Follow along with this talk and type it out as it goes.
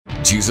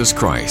Jesus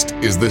Christ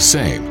is the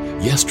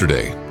same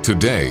yesterday,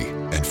 today,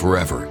 and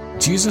forever.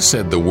 Jesus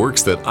said, "The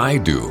works that I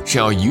do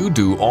shall you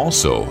do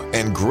also,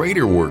 and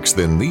greater works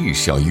than these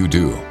shall you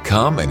do."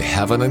 Come and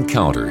have an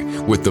encounter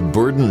with the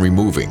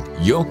burden-removing,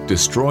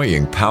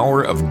 yoke-destroying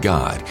power of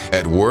God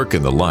at work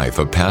in the life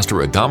of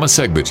Pastor Adama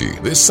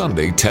Segbeji this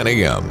Sunday, 10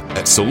 a.m.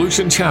 at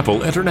Solution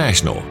Chapel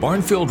International,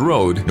 Barnfield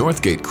Road,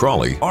 Northgate,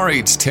 Crawley,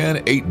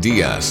 RH10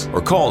 8DS,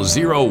 or call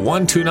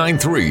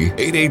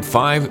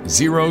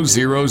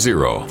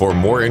 01293-885-000 for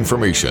more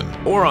information,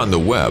 or on the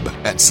web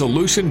at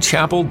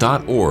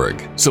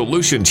solutionchapel.org.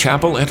 Solution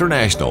Chapel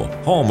International,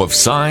 home of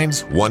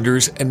signs,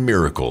 wonders, and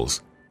miracles.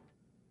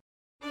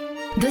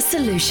 The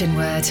Solution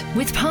Word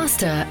with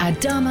Pastor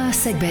Adama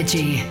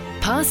Segbeji.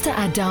 Pastor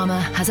Adama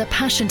has a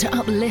passion to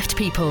uplift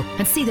people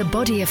and see the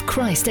body of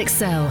Christ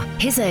excel.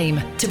 His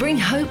aim, to bring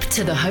hope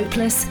to the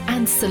hopeless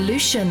and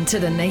solution to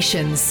the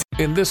nations.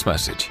 In this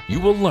message, you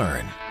will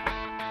learn.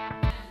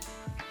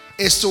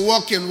 Is to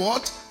walk in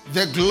what?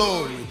 The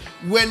glory.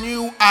 When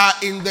you are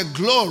in the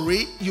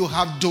glory, you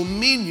have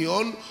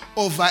dominion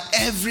over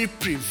every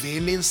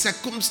prevailing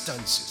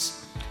circumstances.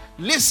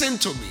 Listen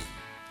to me.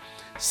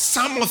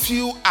 Some of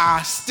you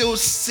are still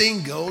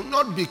single,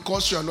 not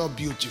because you're not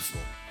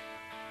beautiful.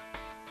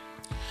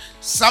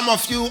 Some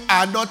of you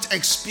are not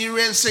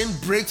experiencing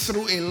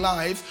breakthrough in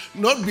life,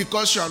 not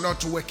because you're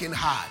not working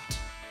hard.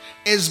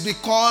 It's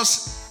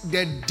because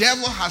the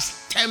devil has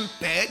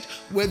tempered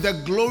with the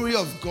glory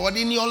of God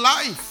in your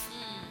life.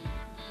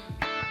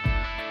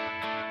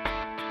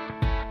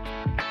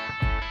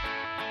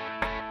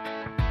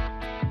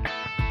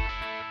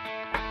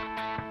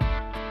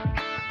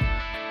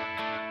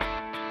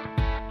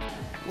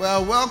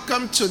 Well,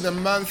 welcome to the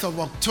month of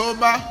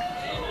October,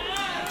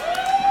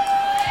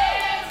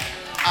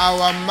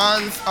 our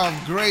month of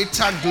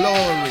greater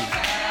glory.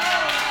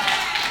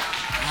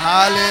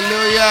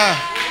 Hallelujah.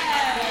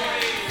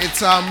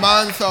 It's our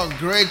month of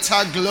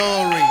greater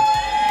glory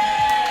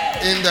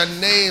in the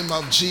name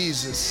of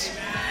Jesus.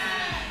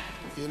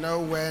 You know,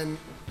 when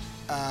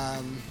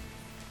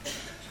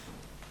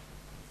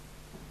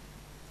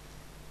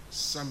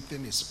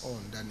something is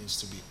on, that needs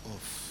to be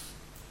off.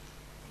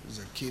 Is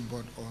the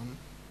keyboard on?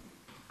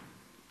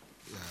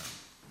 Yeah.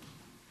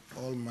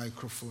 All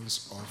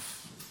microphones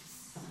off.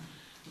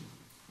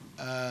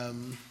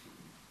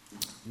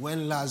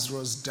 When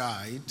Lazarus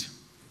died,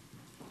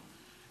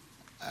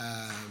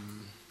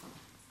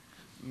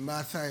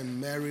 Martha and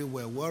Mary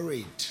were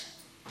worried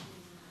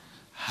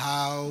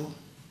how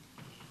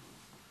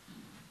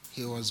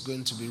he was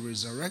going to be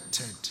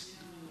resurrected.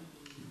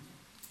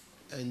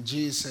 And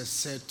Jesus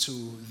said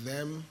to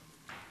them,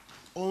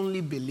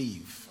 "Only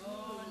believe."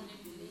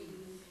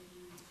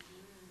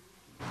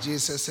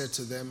 Jesus said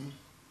to them,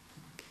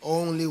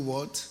 "Only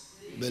what?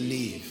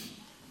 Believe.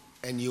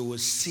 And you will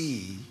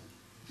see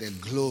the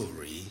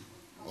glory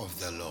of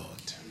the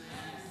Lord." Amen.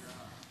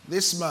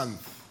 This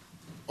month,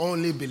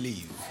 only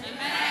believe.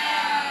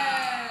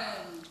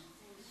 Amen.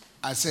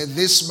 I said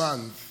this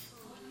month,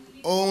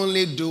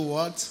 only do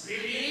what?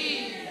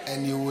 Believe.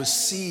 And you will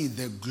see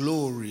the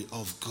glory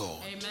of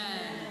God.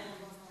 Amen.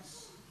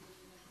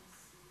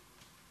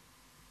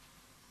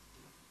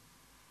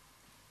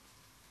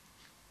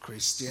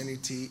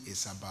 Christianity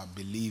is about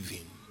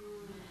believing.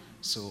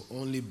 So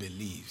only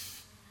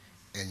believe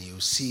and you'll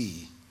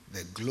see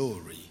the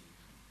glory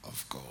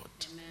of God.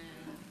 Amen.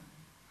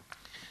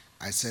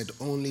 I said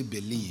only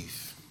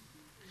believe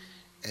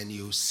and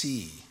you'll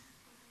see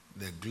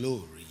the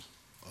glory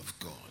of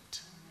God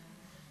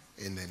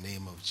in the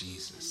name of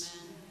Jesus.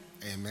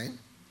 Amen.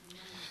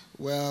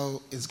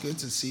 Well, it's good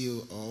to see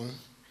you all.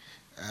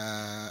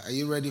 Are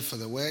you ready for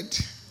the word?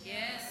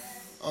 Yes.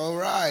 All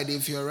right,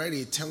 if you're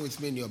ready, turn with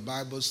me in your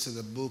Bibles to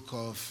the book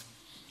of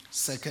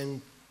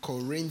 2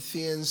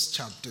 Corinthians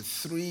chapter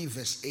 3,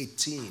 verse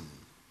 18.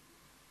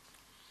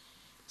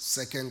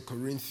 2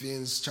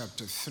 Corinthians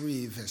chapter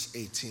 3, verse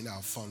 18,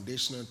 our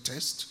foundational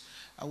text.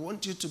 I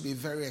want you to be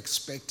very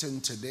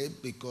expectant today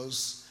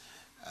because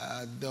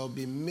there'll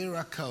be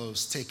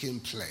miracles taking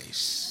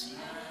place.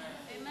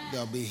 Amen.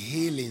 There'll be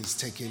healings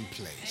taking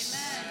place.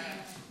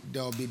 Amen.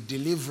 There'll be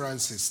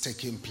deliverances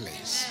taking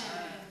place. Amen.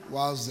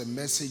 Whilst the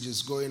message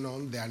is going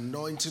on, the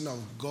anointing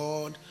of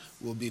God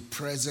will be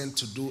present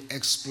to do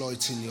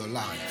exploits in your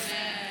life.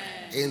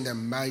 Amen. In the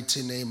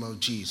mighty name of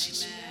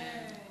Jesus.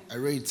 Amen. I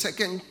read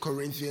 2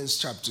 Corinthians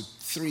chapter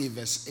 3,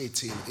 verse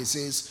 18. It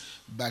says,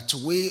 "But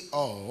we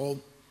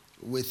all,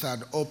 with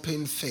an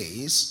open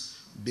face,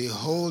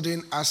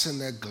 beholding as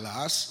in a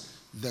glass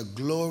the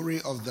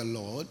glory of the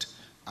Lord,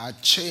 are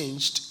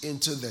changed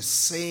into the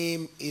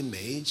same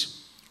image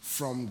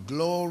from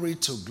glory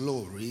to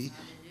glory,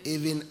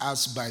 even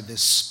as by the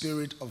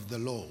Spirit of the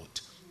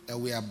Lord."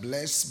 And we are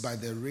blessed by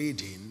the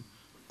reading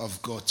of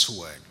God's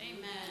word.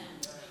 Amen.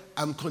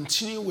 I'm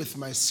continuing with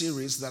my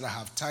series that I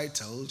have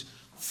titled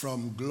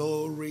From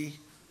Glory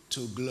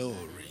to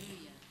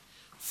Glory.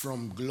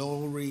 From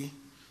Glory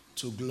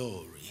to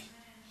Glory.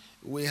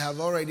 We have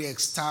already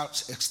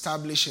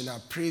established in our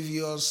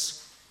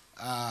previous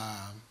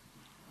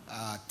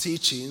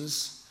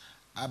teachings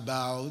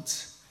about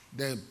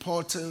the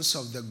importance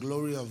of the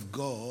glory of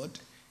God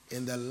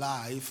in the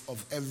life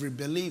of every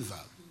believer.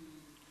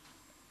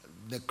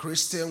 The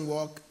Christian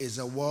walk is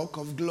a walk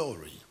of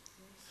glory.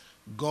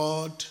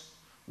 God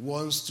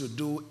wants to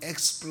do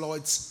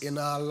exploits in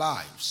our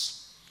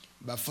lives.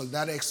 But for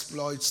that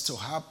exploits to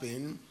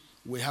happen,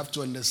 we have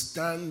to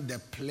understand the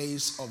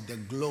place of the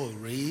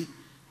glory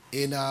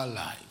in our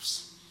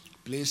lives.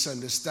 Please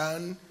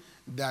understand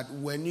that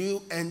when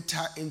you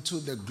enter into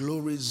the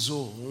glory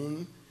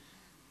zone,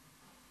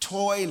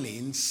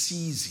 toiling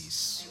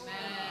ceases.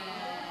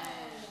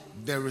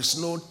 There is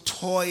no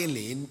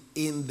toiling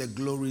in the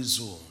glory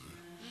zone.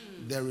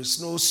 There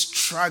is no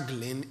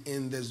struggling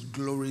in the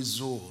glory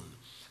zone.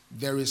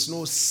 There is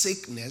no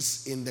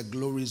sickness in the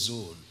glory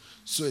zone.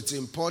 So it's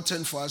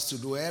important for us to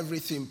do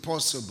everything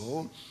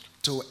possible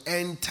to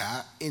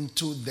enter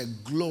into the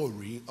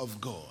glory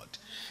of God.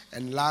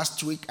 And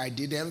last week I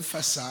did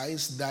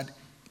emphasize that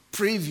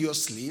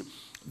previously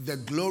the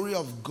glory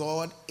of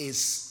God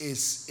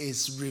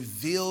is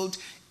revealed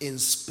in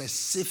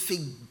specific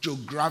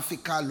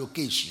geographical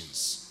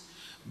locations.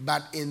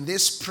 But in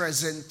this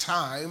present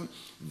time,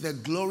 the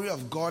glory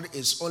of God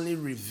is only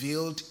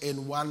revealed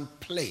in one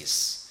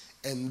place,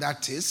 and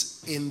that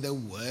is in the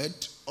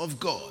Word of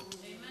God.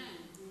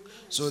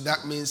 So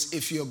that means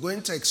if you're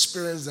going to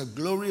experience the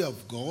glory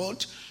of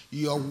God,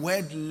 your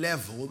word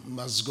level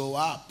must go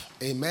up.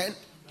 Amen?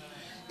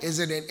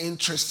 Isn't it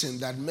interesting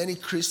that many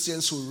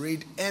Christians who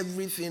read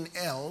everything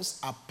else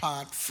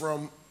apart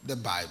from the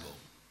Bible?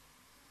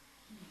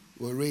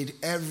 We read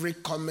every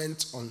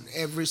comment on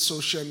every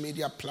social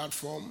media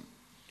platform,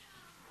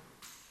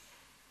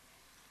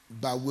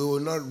 but we will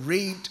not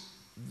read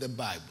the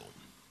Bible.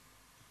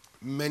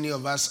 Many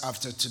of us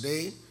after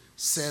today's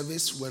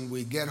service, when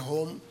we get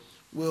home,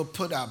 we'll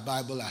put our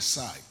Bible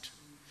aside.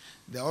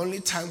 The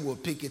only time we'll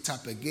pick it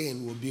up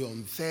again will be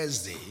on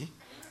Thursday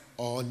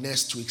or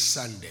next week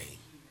Sunday.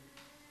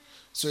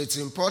 So it's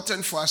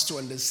important for us to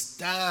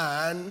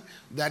understand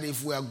that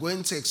if we are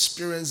going to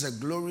experience the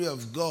glory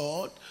of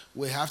God,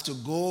 we have to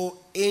go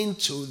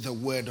into the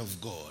Word of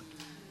God.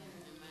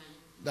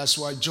 That's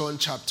why John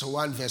chapter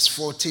 1 verse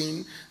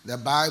 14, the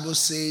Bible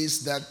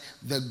says that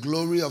the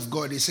glory of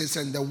God, it says,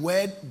 and the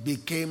Word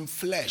became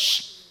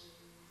flesh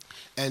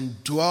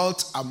and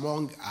dwelt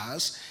among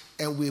us,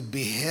 and we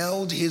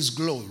beheld his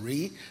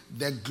glory,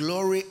 the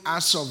glory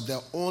as of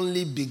the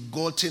only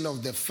begotten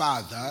of the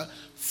Father,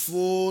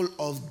 full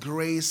of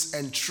grace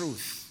and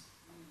truth.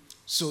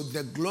 So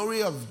the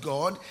glory of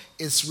God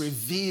is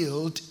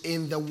revealed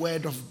in the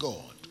Word of God.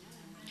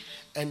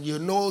 And you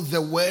know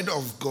the Word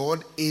of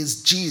God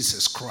is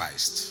Jesus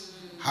Christ.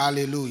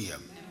 Hallelujah.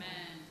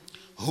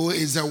 Who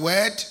is the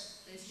Word?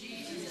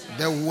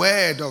 The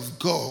Word of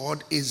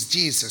God is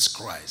Jesus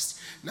Christ.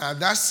 Now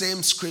that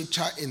same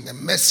scripture in the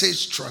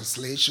Message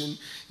translation,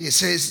 it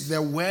says,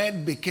 the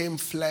Word became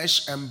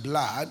flesh and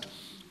blood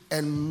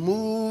and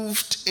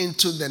moved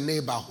into the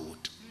neighborhood.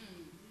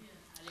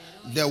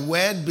 The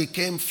Word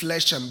became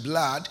flesh and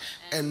blood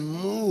and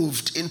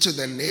moved into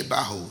the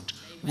neighborhood.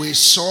 We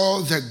saw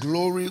the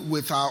glory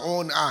with our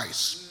own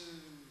eyes.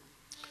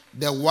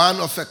 The one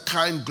of a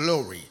kind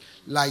glory,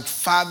 like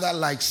Father,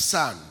 like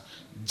Son,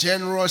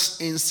 generous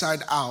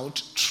inside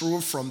out, true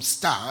from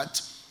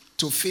start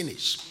to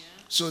finish.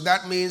 So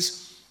that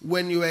means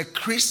when you're a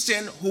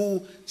Christian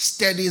who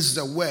studies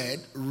the Word,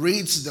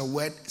 reads the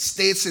Word,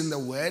 stays in the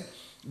Word,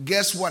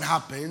 guess what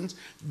happens?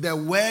 The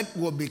Word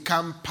will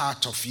become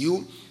part of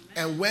you.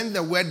 And when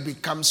the Word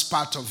becomes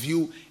part of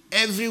you,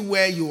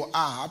 everywhere you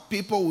are,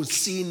 people will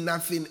see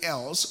nothing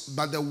else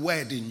but the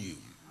Word in you.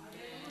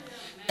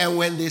 And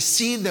when they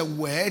see the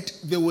Word,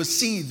 they will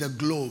see the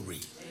glory.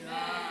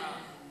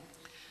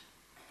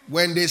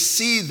 When they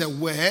see the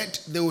Word,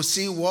 they will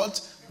see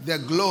what? The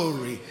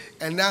glory.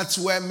 And that's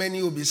where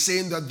many will be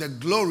saying that the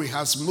glory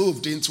has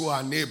moved into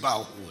our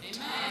neighborhood.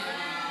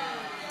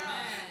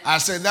 I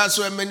said that's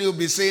where many will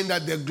be saying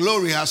that the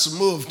glory has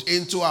moved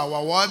into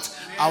our what?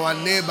 Our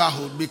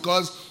neighborhood.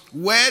 Because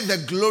where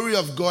the glory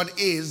of God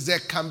is, there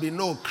can be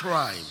no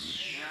crime.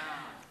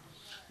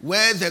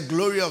 Where the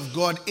glory of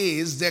God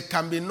is, there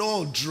can be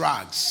no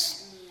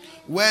drugs.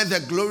 Where the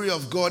glory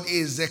of God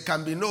is, there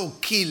can be no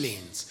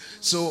killings.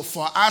 So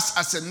for us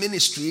as a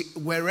ministry,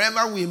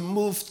 wherever we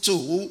move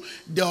to,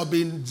 there will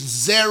be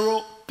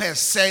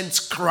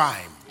 0%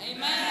 crime.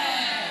 Amen.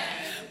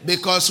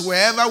 Because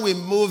wherever we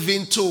move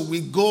into,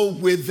 we go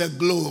with the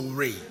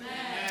glory.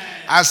 Amen.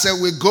 I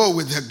said we go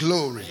with the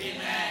glory.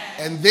 Amen.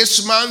 And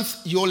this month,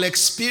 you'll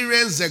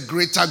experience the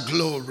greater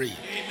glory.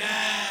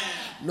 Amen.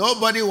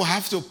 Nobody will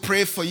have to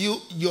pray for you.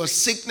 Your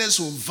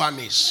sickness will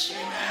vanish.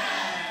 Amen.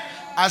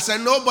 I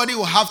said nobody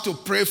will have to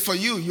pray for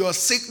you. Your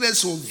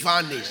sickness will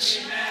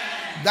vanish. Amen.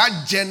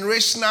 That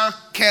generational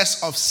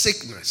curse of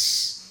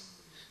sickness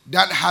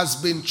that has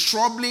been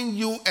troubling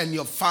you and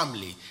your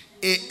family,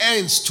 it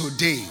ends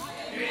today.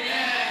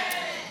 Amen.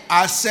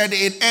 I said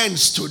it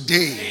ends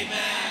today. Amen.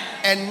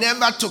 And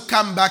never to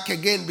come back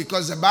again,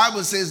 because the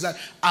Bible says that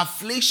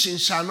affliction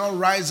shall not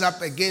rise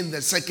up again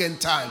the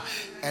second time.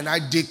 And I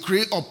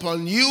decree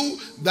upon you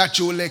that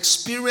you will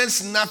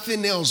experience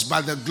nothing else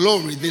but the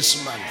glory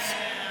this month.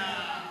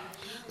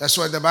 That's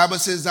why the Bible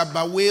says that,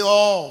 but we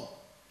all,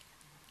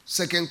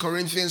 2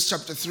 Corinthians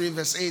chapter 3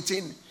 verse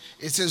 18,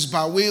 it says,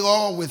 but we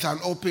all with an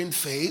open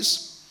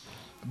face,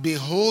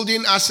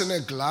 beholding as in a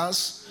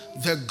glass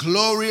the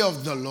glory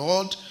of the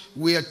Lord,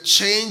 we are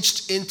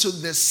changed into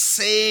the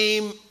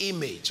same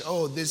image.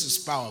 Oh, this is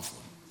powerful.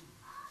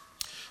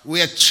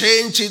 We are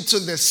changed into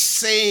the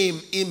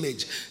same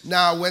image.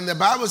 Now, when the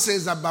Bible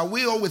says that, but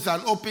we all with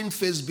an open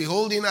face,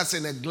 beholding us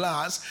in a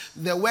glass,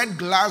 the word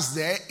glass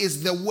there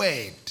is the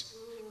word.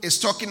 It's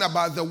talking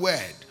about the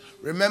word.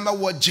 Remember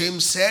what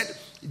James said?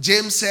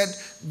 James said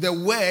the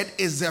word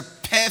is the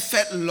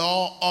perfect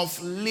law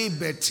of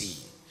liberty.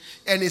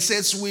 And it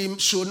says we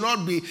should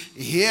not be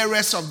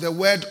hearers of the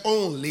word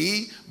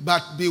only,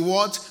 but be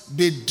what?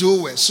 Be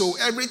doers. So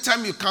every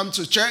time you come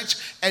to church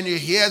and you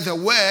hear the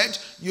word,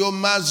 you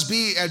must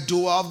be a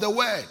doer of the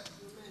word.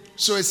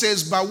 So it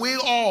says, but we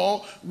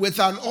all with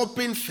an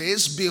open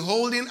face,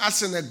 beholding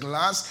as in a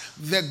glass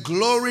the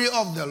glory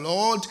of the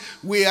Lord,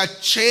 we are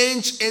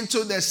changed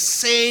into the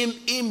same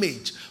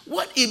image.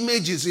 What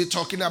image is he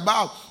talking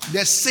about?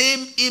 The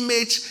same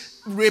image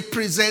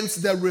represents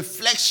the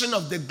reflection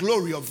of the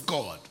glory of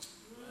God.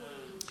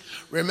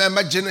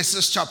 Remember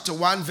Genesis chapter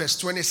 1 verse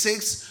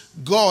 26?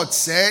 God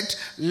said,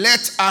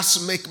 let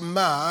us make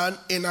man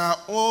in our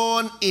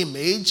own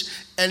image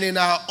and in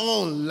our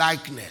own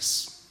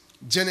likeness.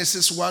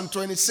 Genesis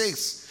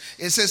 1:26.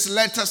 It says,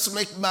 let us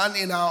make man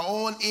in our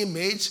own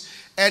image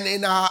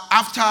and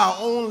after our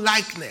own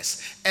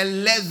likeness,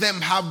 and let them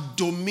have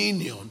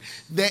dominion.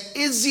 The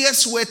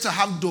easiest way to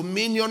have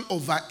dominion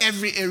over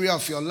every area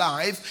of your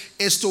life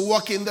is to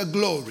walk in the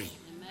glory.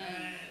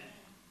 Amen.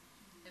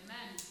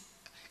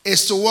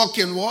 Is to walk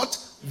in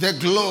what? The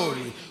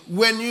glory.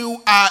 When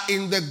you are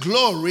in the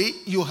glory,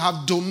 you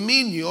have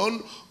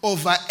dominion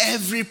over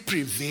every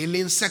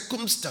prevailing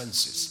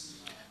circumstances.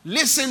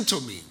 Listen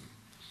to me.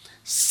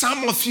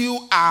 Some of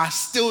you are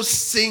still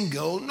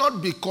single,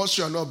 not because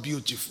you are not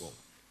beautiful.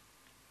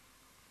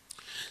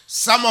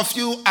 Some of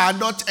you are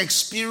not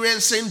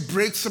experiencing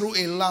breakthrough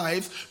in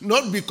life,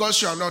 not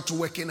because you are not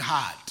working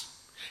hard.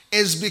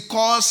 It's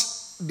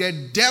because the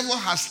devil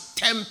has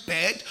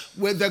tempered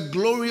with the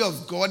glory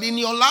of God in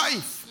your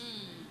life.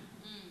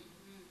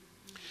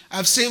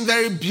 I've seen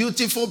very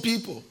beautiful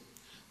people,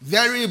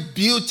 very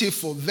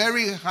beautiful,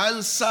 very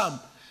handsome,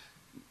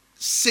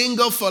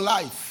 single for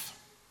life.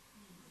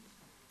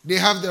 They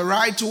have the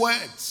right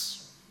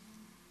words.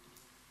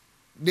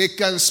 They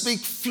can speak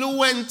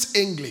fluent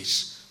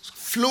English,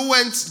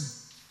 fluent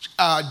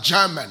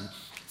German,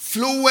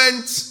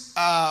 fluent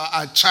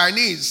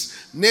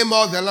Chinese. Name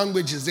all the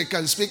languages. They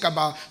can speak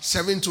about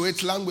 7 to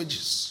 8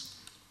 languages.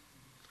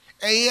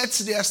 And yet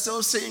they are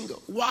still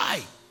single.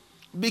 Why?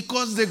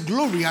 Because the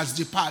glory has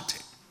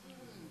departed.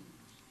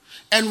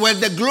 And when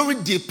the glory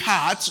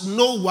departs,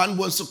 no one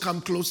wants to come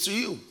close to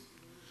you.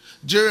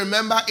 Do you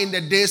remember in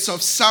the days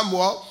of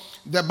Samuel,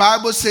 the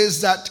Bible says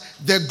that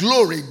the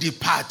glory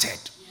departed.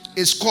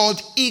 It's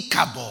called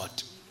Ichabod.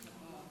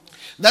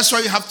 That's why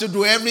you have to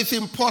do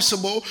everything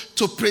possible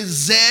to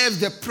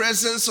preserve the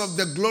presence of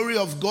the glory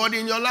of God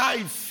in your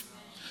life.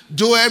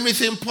 Do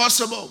everything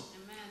possible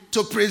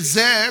to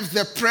preserve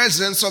the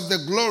presence of the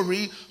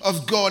glory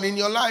of God in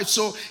your life.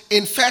 So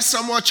in 1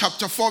 Samuel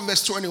chapter 4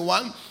 verse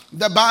 21,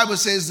 the Bible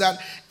says that,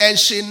 and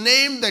she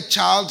named the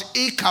child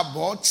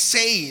Ichabod,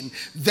 saying,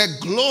 the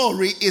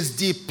glory is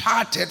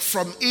departed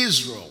from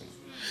Israel,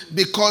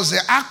 because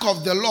the ark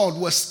of the Lord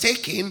was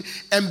taken,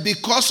 and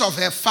because of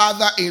her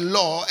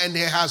father-in-law and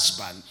her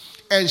husband.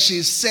 And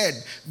she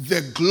said,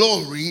 the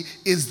glory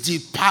is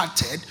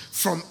departed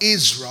from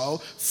Israel,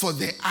 for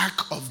the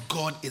ark of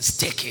God is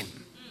taken.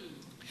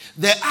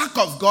 The ark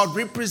of God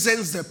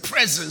represents the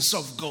presence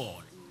of God.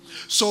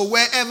 So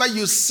wherever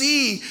you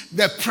see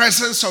the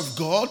presence of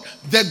God,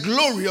 the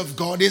glory of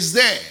God is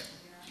there.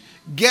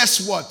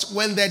 Guess what?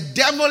 When the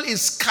devil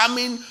is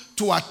coming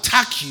to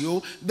attack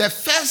you, the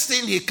first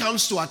thing he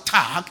comes to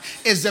attack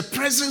is the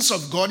presence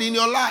of God in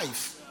your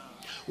life.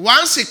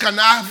 Once he can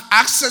have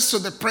access to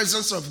the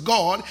presence of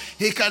God,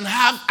 he can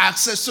have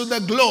access to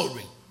the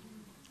glory.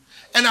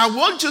 And I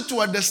want you to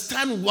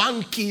understand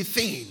one key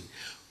thing.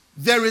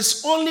 There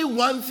is only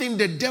one thing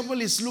the devil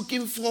is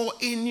looking for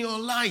in your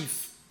life.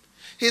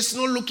 He's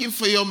not looking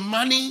for your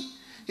money.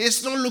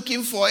 He's not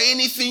looking for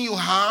anything you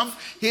have.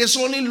 He's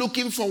only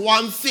looking for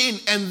one thing,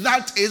 and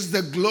that is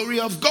the glory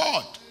of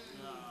God.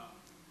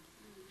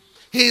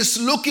 He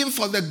is looking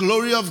for the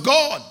glory of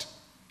God.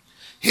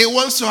 He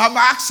wants to have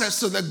access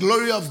to the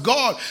glory of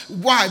God.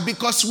 Why?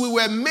 Because we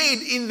were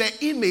made in the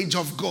image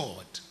of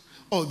God.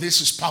 Oh,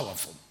 this is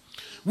powerful.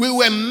 We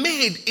were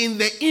made in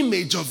the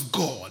image of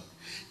God.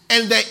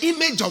 And the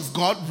image of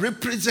God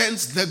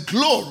represents the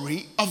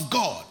glory of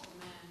God.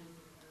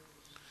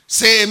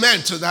 Say amen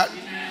to that.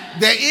 Amen.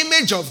 The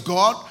image of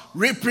God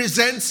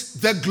represents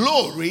the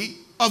glory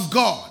of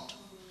God.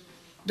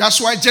 That's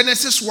why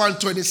Genesis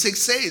 1:26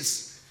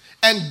 says,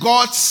 and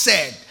God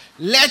said,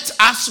 let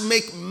us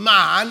make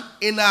man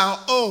in our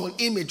own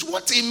image.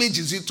 What image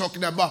is he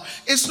talking about?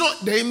 It's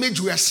not the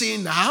image we are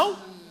seeing now.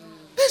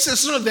 This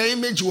is not the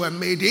image we are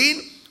made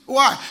in.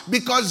 Why?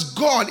 Because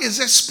God is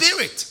a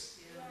spirit.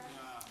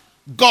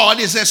 God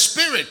is a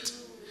spirit.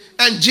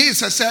 And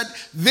Jesus said,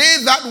 they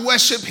that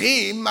worship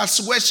him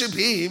must worship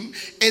him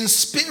in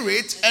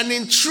spirit and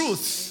in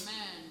truth.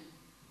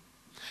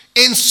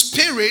 Amen. In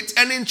spirit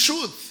and in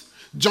truth.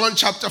 John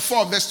chapter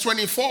 4 verse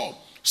 24.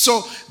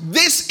 So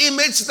this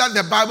image that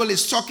the Bible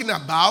is talking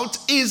about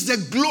is the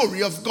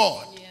glory of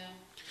God.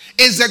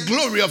 Is the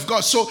glory of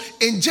God. So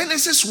in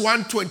Genesis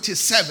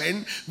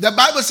 1:27, the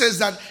Bible says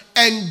that,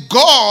 and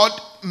God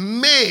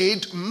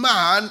made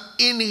man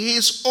in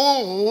his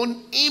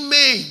own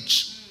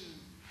image.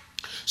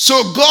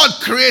 So God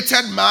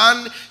created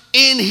man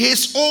in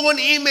his own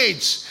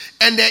image.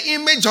 And the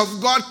image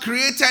of God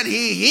created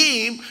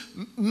he him,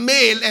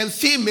 male and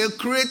female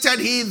created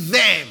he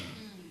them.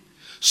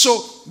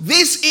 So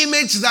this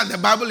image that the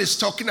Bible is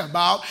talking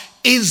about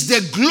is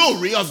the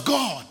glory of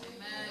God.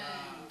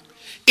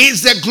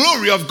 Is the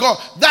glory of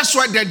God. That's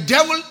why the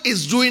devil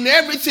is doing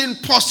everything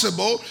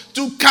possible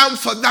to come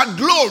for that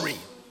glory.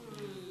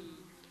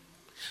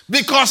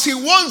 Because he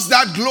wants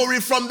that glory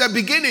from the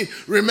beginning.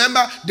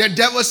 Remember, the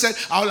devil said,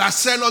 I will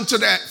ascend unto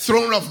the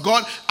throne of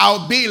God.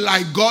 I'll be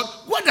like God.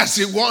 What does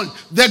he want?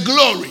 The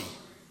glory.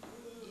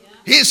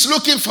 He's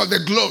looking for the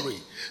glory.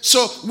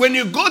 So when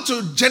you go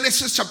to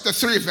Genesis chapter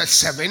 3 verse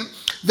 7,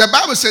 the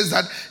Bible says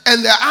that,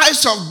 and the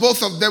eyes of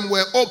both of them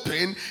were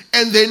open,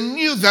 and they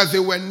knew that they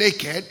were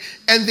naked,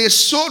 and they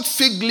sewed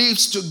fig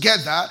leaves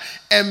together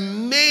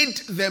and made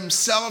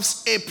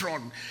themselves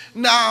apron.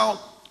 Now,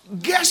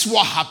 guess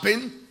what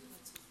happened?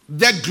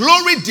 The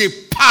glory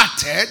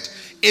departed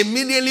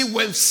immediately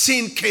when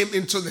sin came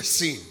into the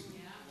scene.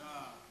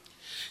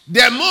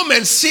 The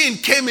moment sin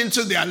came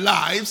into their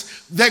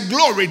lives, the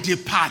glory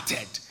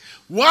departed.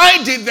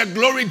 Why did the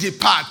glory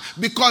depart?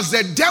 Because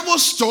the devil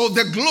stole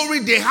the glory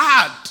they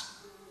had.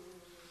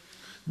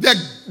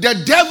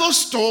 The devil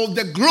stole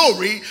the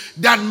glory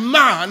that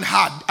man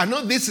had. I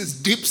know this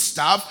is deep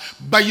stuff,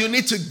 but you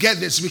need to get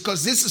this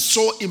because this is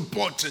so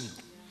important.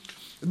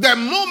 The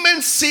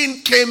moment sin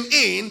came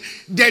in,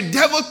 the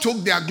devil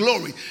took their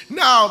glory.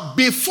 Now,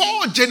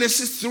 before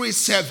Genesis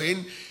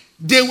 3:7,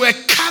 they were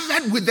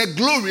covered with the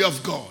glory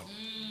of God.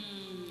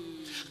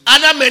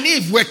 Adam and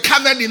Eve were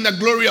covered in the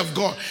glory of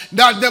God.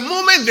 Now, the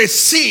moment they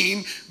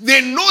sinned,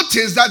 they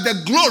noticed that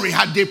the glory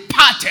had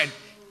departed.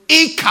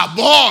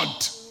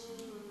 Ichabod.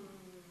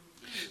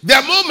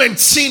 The moment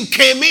sin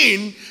came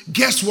in,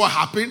 guess what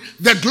happened?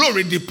 The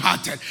glory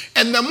departed.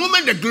 And the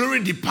moment the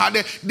glory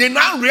departed, they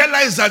now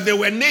realized that they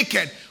were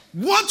naked.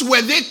 What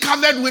were they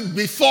covered with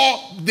before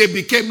they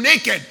became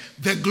naked?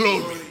 The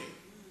glory.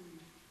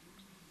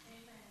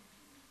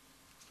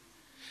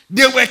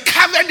 They were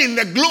covered in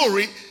the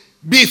glory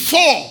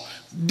before.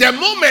 The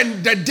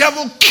moment the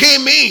devil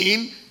came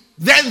in,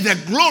 then the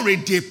glory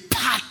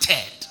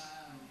departed.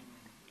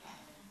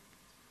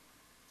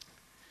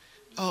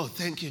 Oh,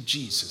 thank you,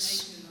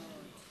 Jesus.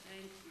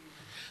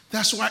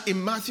 That's why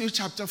in Matthew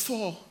chapter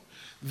 4,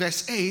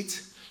 verse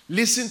 8,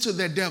 listen to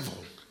the devil.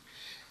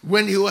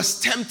 When he was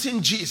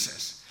tempting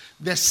Jesus,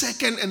 the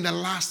second and the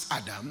last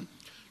Adam,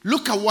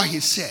 look at what he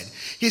said.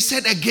 He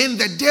said, again,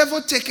 the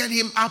devil taken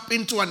him up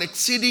into an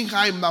exceeding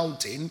high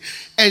mountain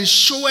and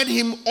showed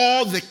him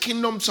all the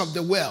kingdoms of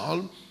the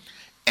world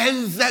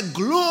and the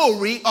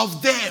glory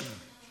of them.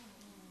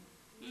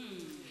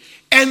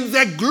 And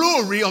the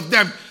glory of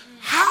them.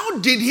 How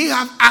did he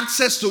have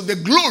access to the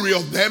glory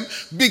of them?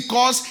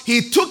 Because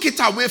he took it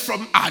away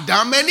from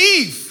Adam and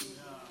Eve.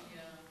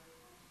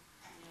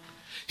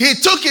 He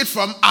took it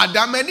from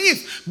Adam and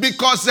Eve.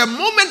 Because the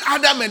moment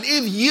Adam and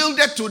Eve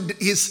yielded to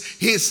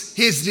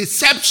his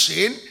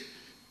deception,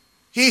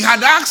 he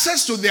had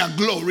access to their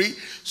glory.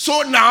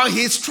 So now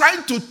he's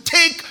trying to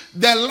take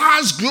the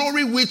last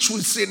glory which we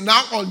see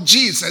now on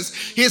Jesus.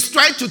 He's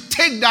trying to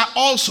take that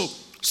also.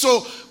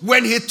 So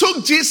when he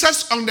took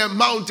Jesus on the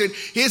mountain,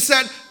 he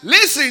said,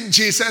 listen,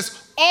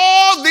 Jesus,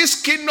 all these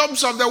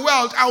kingdoms of the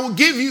world I will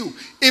give you.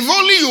 If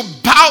only you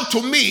bow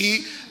to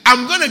me,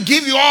 I'm going to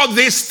give you all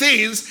these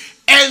things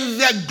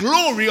and the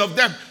glory of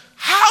them.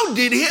 How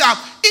did he have?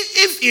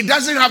 If he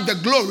doesn't have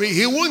the glory,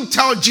 he won't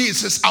tell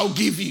Jesus, I'll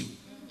give you.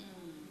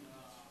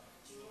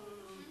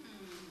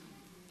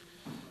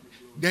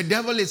 The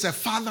devil is a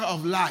father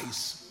of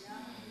lies.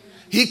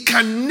 He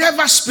can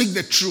never speak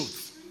the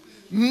truth.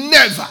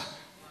 Never.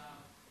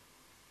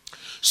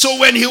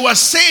 So when he was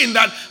saying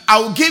that, I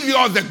will give you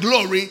all the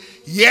glory,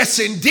 yes,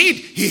 indeed,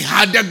 he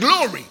had the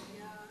glory.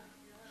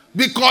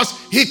 Because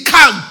he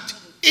can't.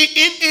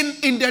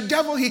 In the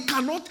devil, he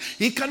cannot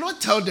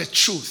tell the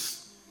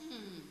truth.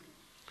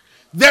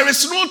 There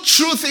is no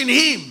truth in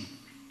him.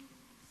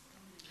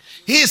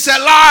 He is a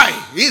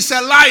lie. He is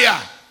a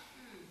liar.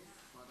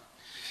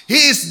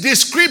 His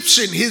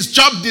description, his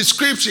job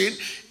description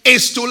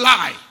is to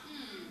lie.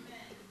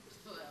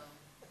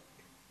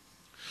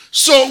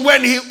 So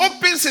when he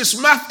opens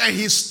his mouth and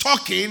he's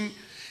talking,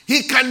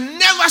 he can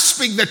never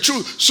speak the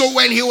truth. So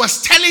when he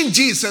was telling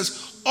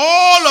Jesus,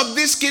 all of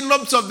these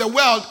kingdoms of the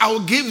world I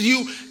will give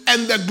you,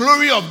 and the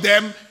glory of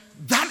them.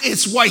 That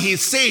is what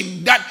he's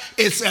saying. That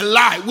is a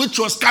lie which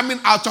was coming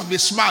out of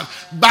his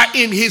mouth. But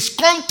in his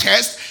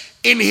context,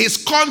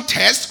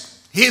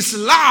 his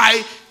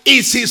lie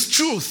is his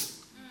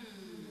truth.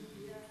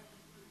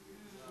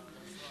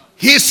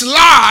 His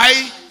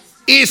lie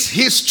is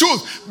his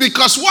truth.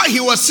 Because what he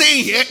was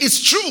saying here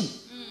is true.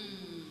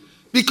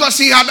 Because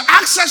he had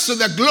access to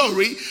the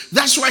glory.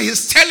 That's why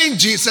he's telling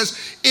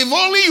Jesus, if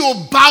only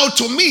you bow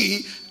to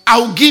me,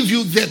 I'll give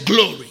you the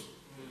glory.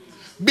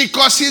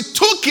 Because he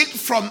took it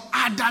from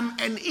Adam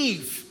and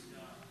Eve.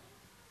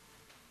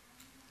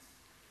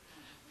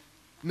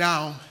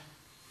 Now,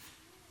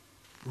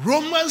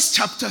 Romans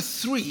chapter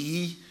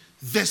 3,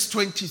 verse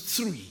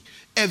 23,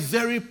 a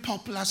very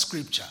popular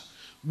scripture,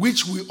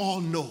 which we all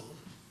know.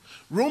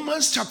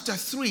 Romans chapter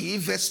 3,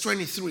 verse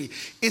 23,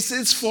 it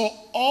says, for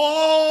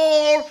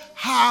all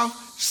have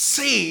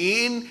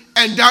sinned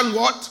and done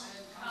what?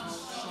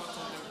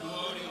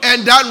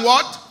 And done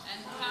what?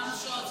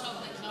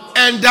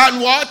 And done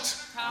what?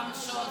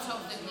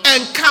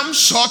 And come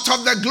short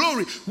of the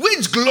glory.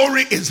 Which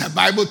glory is the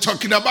Bible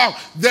talking about?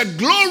 The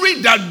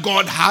glory that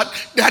God had,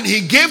 that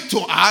he gave to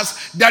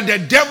us, that the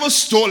devil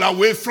stole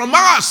away from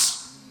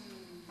us.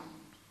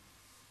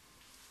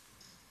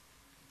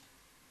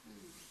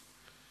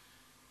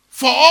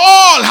 For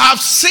all have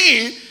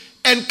sinned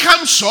and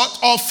come short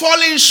or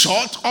fallen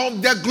short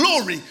of the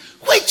glory.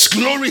 Which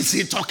glory is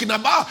he talking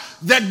about?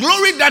 The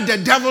glory that the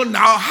devil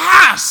now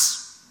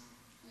has,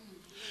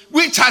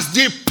 which has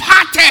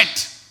departed.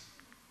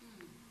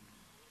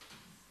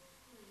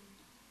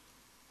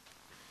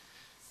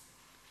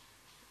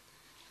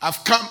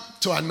 I've come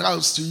to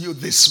announce to you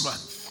this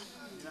month,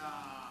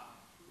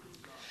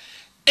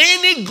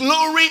 any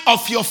glory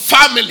of your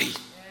family,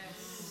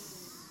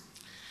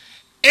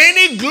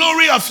 any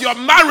glory of your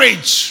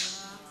marriage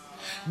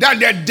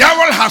that the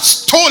devil has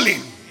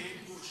stolen,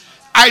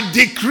 I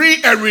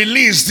decree a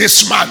release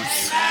this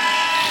month.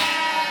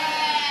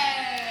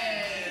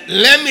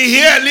 Let me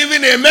hear a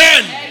living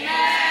amen.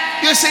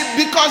 You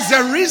see, because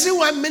the reason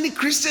why many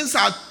Christians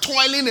are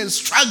toiling and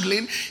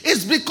struggling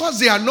is because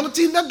they are not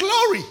in the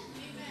glory.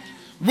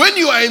 When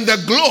you are in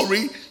the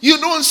glory, you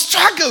don't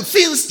struggle.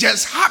 Things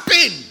just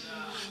happen.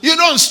 You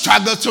don't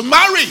struggle to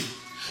marry.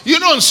 You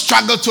don't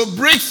struggle to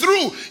break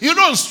through. You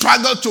don't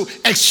struggle to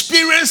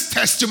experience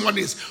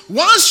testimonies.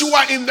 Once you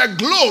are in the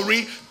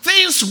glory,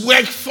 things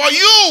work for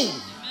you.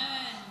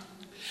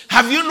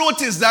 Have you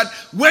noticed that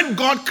when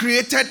God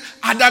created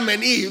Adam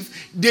and Eve,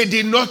 they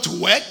did not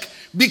work?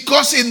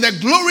 Because in the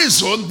glory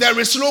zone, there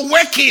is no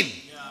working.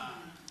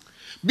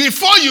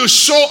 Before you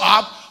show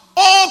up,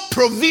 all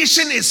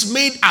provision is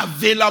made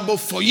available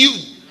for you.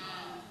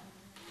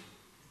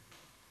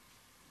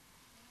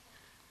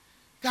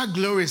 That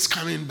glory is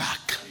coming back.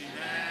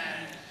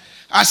 Amen.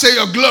 I say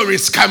your glory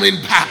is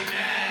coming back.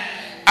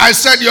 Amen. I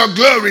said your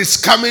glory is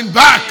coming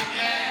back.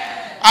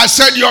 Amen. I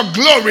said your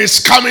glory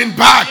is coming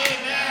back.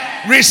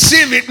 Amen.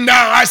 Receive it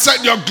now. I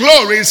said your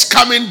glory is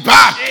coming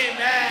back.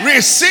 Amen.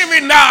 Receive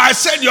it now. I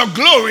said your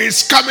glory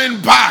is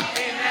coming back.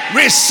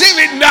 Amen. Receive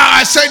it now.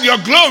 I said your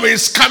glory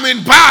is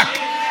coming back.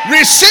 Amen.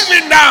 Receive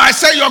it now. I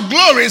say your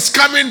glory is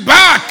coming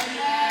back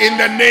in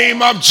the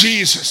name of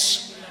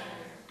Jesus.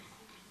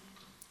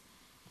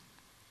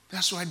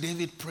 That's why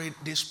David prayed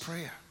this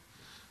prayer.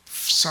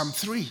 Psalm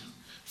 3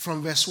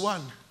 from verse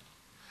 1.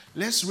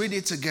 Let's read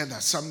it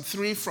together. Psalm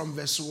 3 from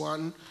verse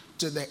 1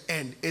 to the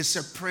end. It's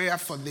a prayer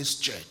for this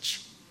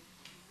church.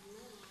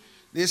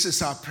 This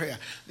is our prayer.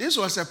 This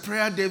was a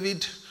prayer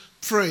David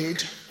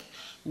prayed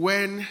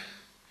when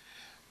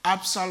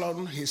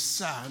Absalom, his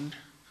son,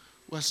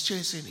 was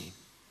chasing him.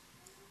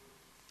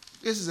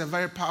 This is a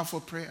very powerful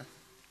prayer.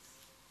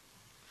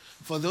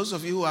 For those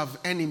of you who have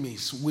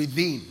enemies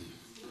within,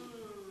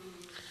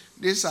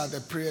 these are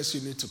the prayers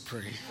you need to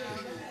pray.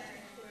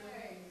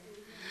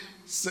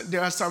 So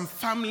there are some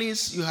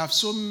families, you have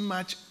so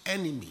much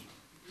enemy.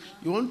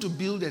 You want to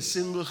build a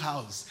single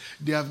house.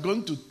 They are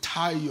going to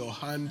tie your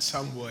hand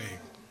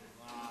somewhere.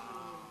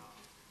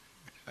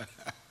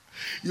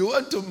 You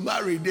want to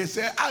marry, they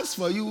say, as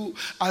for you,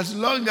 as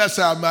long as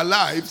I'm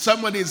alive,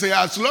 somebody say,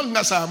 as long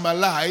as I'm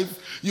alive,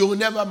 you will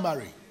never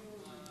marry.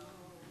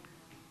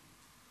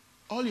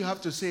 All you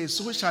have to say is,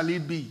 so shall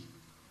it be.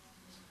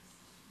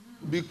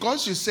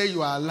 Because you say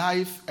you are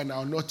alive and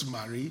I'll not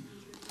marry,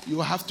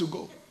 you have to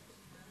go.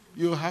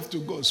 You have to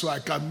go so I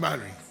can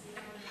marry.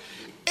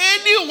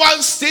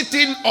 Anyone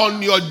sitting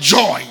on your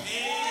joy,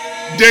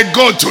 they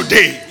go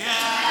today.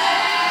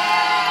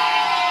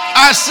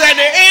 I said,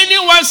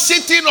 anyone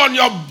sitting on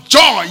your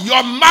joy,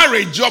 your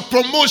marriage, your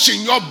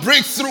promotion, your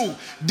breakthrough,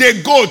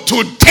 they go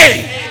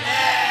today.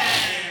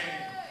 Amen.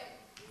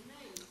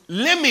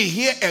 Let me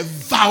hear a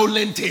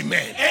violent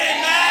amen.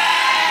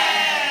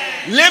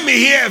 Amen. Let me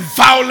hear a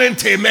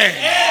violent amen.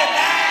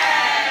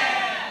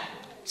 Amen.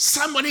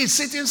 Somebody is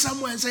sitting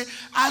somewhere and say,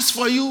 as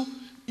for you,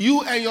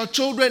 you and your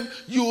children,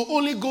 you will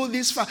only go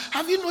this far.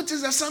 Have you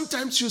noticed that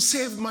sometimes you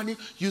save money,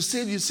 you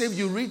save,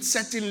 you reach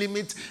certain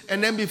limit,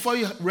 and then before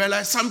you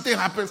realize something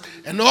happens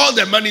and all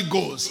the money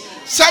goes.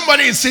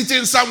 Somebody is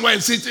sitting somewhere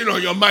and sitting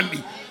on your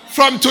money.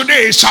 From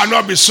today, it shall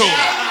not be so.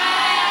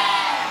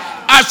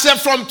 I said,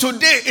 from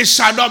today, it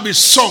shall not be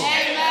so.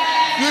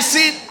 You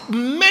see,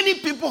 many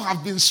people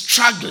have been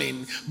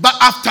struggling, but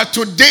after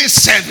today's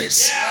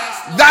service,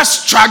 that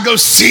struggle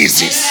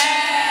ceases.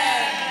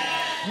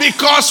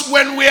 Because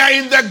when we are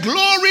in the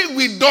glory,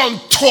 we don't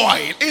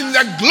toil. In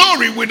the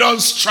glory, we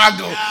don't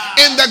struggle.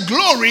 In the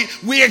glory,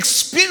 we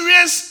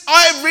experience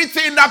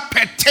everything that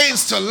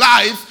pertains to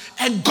life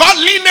and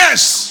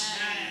godliness.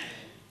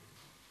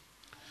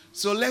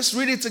 So let's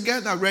read it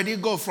together. Ready?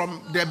 Go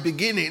from the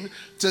beginning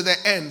to the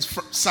end.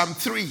 Psalm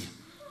 3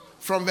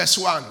 from verse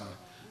 1.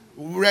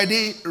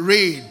 Ready?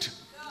 Read.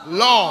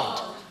 Lord,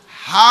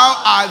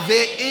 how are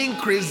they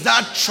increased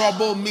that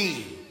trouble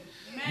me?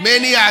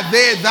 Many are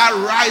they that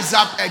rise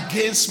up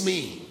against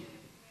me.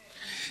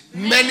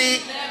 Many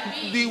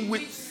be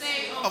with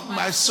of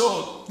my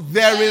soul.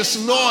 There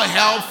is no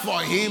help for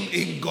him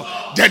in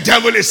God. The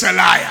devil is a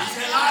liar.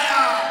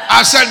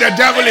 I said the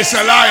devil is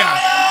a liar.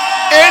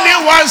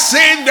 Anyone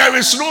saying there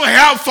is no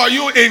help for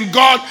you in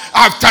God,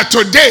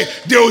 after today,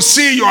 they will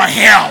see your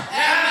help.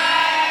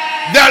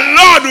 The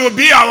Lord will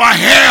be our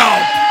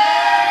help.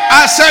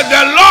 I said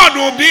the Lord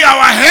will be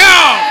our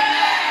help.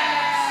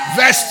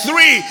 Verse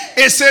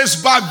 3, it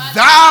says, but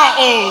thou,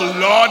 O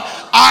Lord,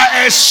 art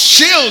a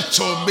shield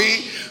to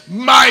me,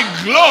 my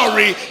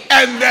glory,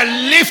 and the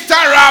lifter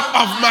up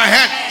of my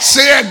head.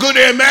 Say a good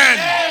amen.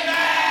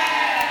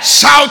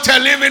 Shout a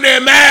living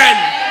amen.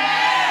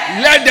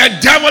 Let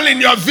the devil in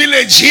your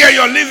village hear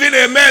your living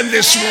amen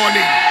this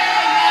morning.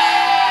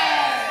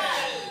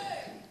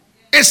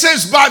 It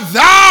says, but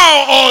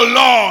thou, O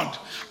Lord,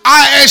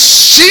 art a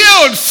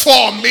shield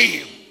for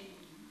me,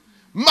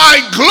 my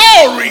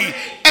glory,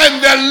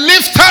 and the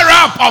lifter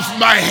up of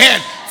my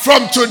head.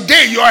 From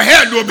today, your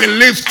head will be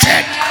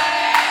lifted.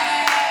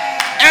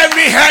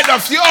 Every head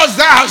of yours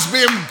that has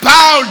been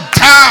bowed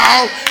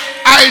down,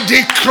 I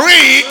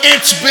decree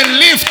it's be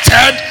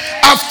lifted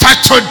after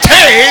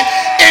today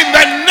in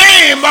the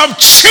name of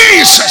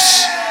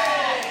Jesus.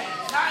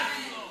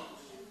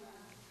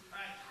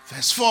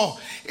 Verse 4,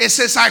 it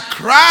says, I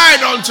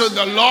cried unto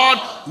the Lord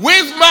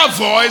with my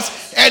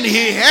voice, and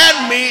he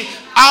heard me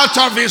out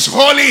of his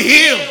holy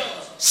hill.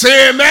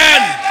 Say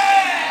amen.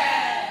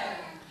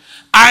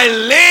 I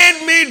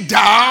laid me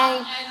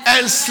down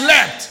and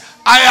slept.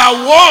 I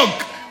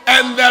awoke,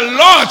 and the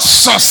Lord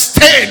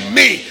sustained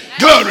me.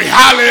 Glory.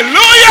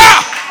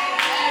 Hallelujah.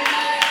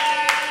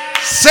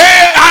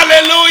 Say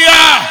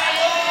hallelujah.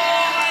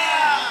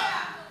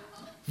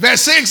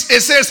 Verse 6,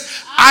 it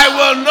says, I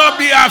will not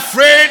be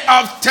afraid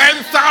of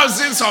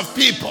 10,000s of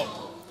people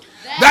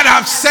that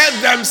have set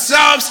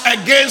themselves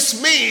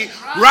against me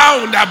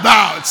round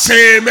about.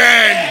 Say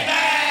amen.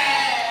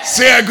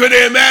 Say a good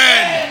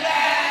amen.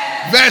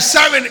 Verse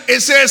 7,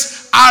 it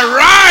says,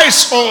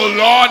 arise, O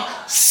Lord,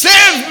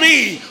 save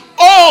me,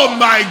 O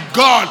my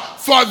God,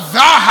 for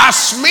thou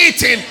hast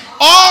smitten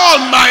all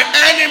my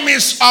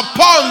enemies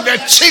upon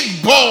the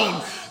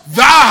cheekbone.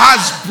 Thou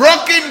hast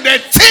broken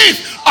the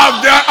teeth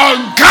of the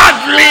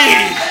ungodly.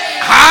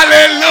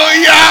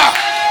 Hallelujah.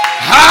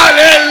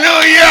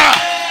 Hallelujah.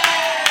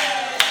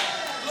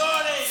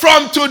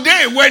 From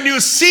today, when you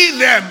see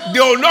them, they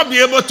will not be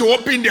able to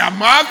open their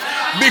mouth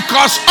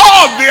because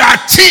all their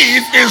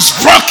teeth is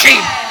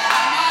broken.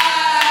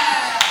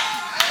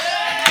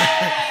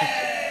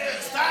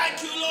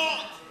 Thank you,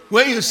 Lord.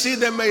 When you see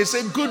them and you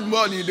say, good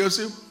morning, they'll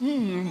say,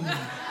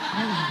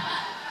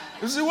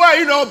 You say, why are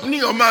you not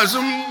opening your mouth?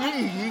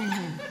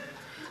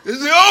 You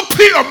say,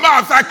 open your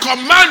mouth. I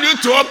command you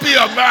to open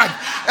your mouth.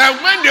 And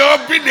when they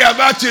open their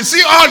mouth, you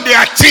see all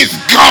their teeth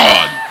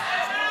gone.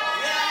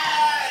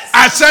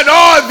 I said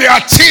all their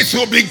teeth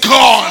will be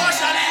gone.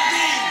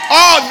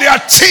 All their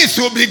teeth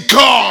will be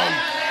gone.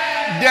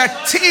 The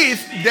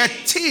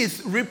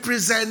teeth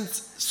represent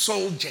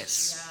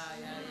soldiers.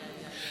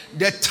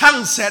 The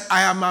tongue said,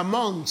 I am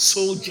among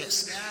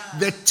soldiers.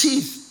 The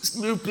teeth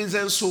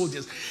represent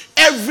soldiers.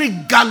 Every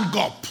gang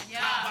up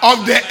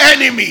of the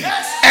enemy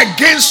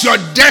against your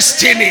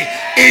destiny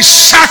is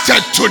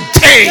shattered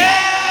today.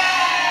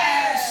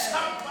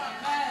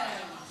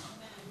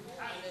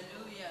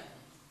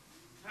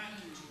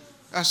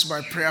 That's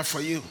my prayer for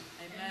you.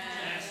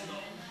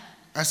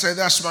 I said,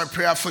 that's my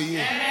prayer for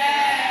you.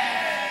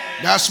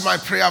 That's my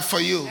prayer for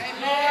you.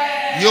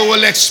 You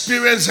will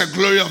experience the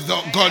glory of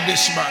God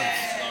this month.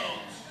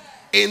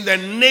 In the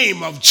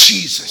name of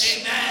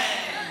Jesus.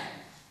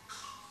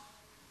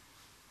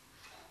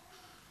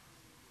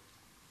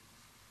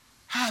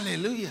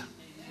 Hallelujah.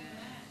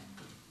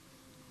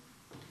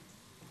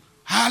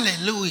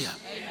 Hallelujah.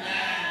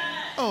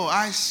 Oh,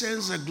 I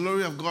sense the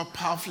glory of God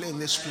powerfully in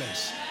this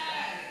place.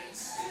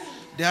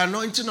 The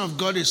anointing of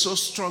God is so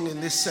strong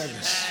in this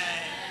service.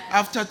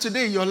 After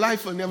today, your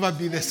life will never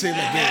be the same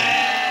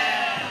again.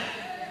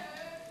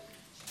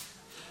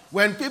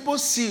 When people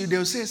see you,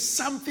 they'll say,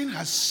 something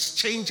has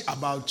changed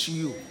about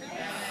you.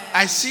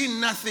 I see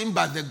nothing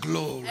but the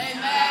glory.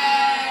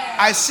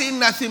 I see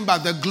nothing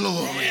but the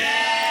glory.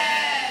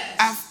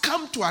 I've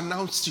come to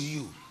announce to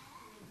you,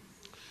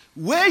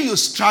 where you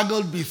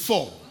struggled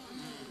before,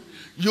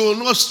 you will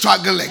not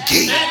struggle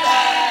again.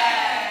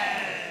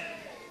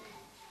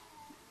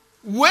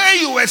 Where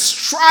you were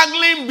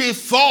struggling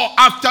before,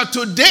 after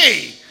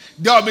today,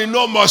 there will be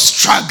no more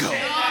struggle.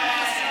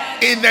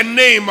 In the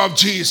name of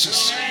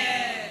Jesus.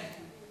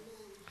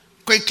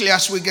 Quickly,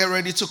 as we get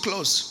ready to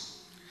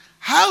close,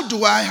 how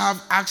do I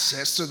have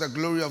access to the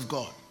glory of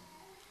God?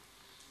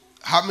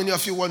 How many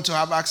of you want to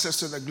have access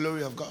to the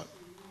glory of God?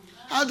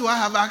 How do I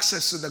have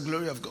access to the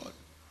glory of God?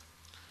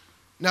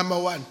 Number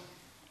one,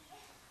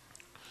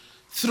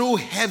 through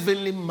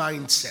heavenly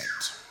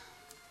mindset.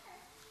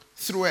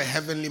 Through a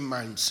heavenly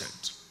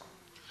mindset.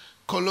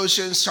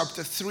 Colossians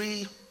chapter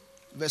 3,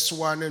 verse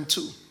 1 and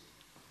 2.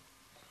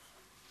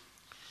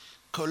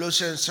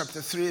 Colossians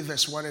chapter 3,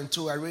 verse 1 and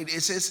 2. I read,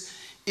 it says,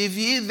 if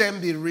ye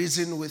then be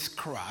risen with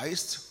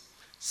Christ,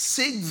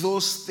 seek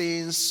those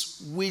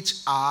things which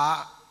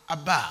are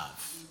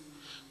above,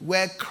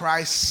 where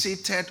Christ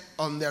sitteth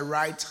on the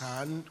right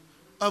hand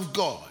of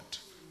God.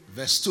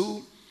 Verse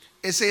 2,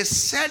 it says,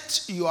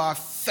 set your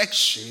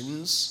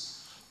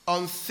affections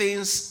on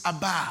things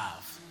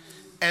above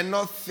and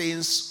not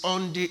things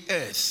on the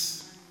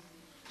earth.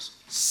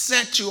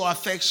 Set your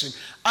affection.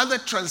 Other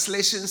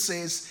translation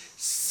says,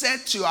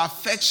 set your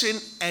affection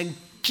and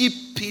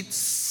keep it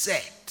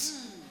set.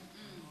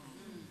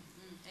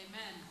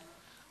 Amen.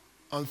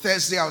 On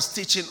Thursday, I was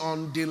teaching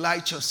on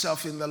delight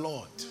yourself in the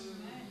Lord.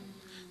 Amen.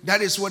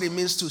 That is what it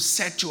means to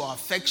set your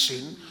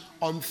affection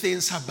on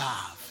things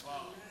above.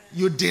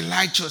 You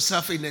delight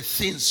yourself in the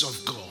things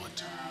of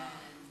God.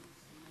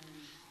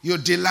 You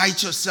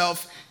delight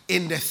yourself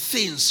in the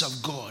things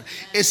of God.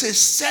 It says,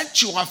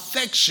 set your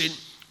affection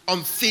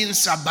on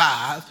things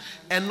above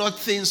and not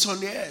things on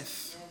the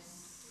earth.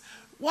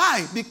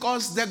 Why?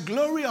 Because the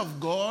glory of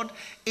God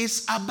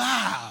is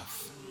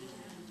above.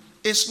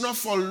 It's not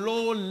for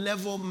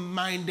low-level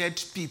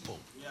minded people.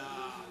 Yeah,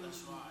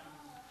 that's right.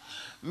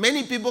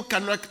 Many people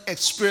cannot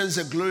experience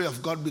the glory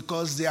of God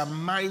because their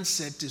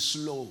mindset is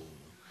low.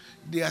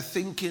 They are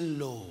thinking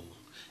low.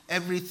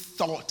 Every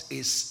thought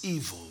is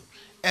evil.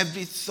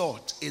 Every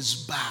thought is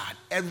bad.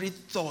 Every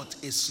thought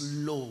is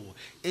low.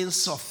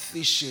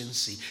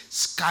 Insufficiency,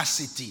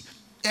 scarcity.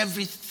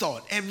 Every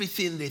thought,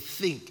 everything they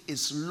think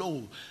is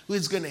low. Who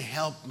is going to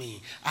help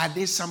me? I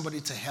need somebody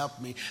to help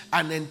me.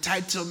 An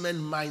entitlement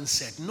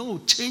mindset. No,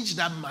 change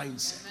that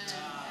mindset.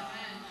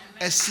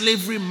 Amen. A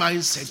slavery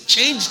mindset.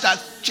 Change that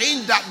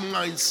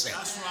mindset.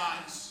 That's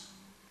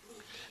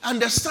right.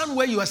 Understand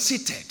where you are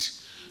seated.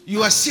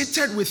 You are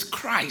seated with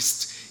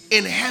Christ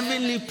in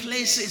heavenly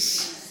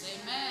places.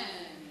 Amen.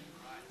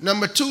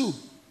 Number two,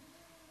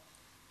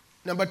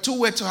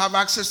 way to have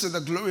access to the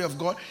glory of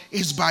God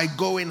is by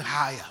going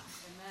higher.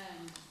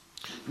 Amen.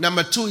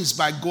 Number two is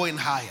by going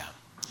higher.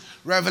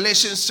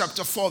 Revelation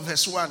chapter 4,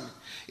 verse 1.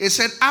 It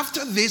said,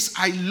 after this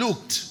I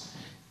looked,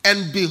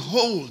 and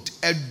behold,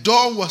 a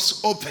door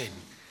was open.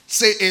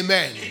 Say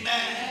amen.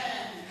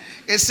 Amen.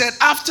 It said,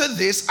 after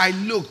this I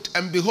looked,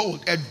 and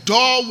behold, a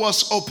door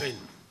was open.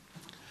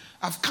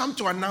 I've come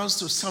to announce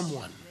to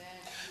someone.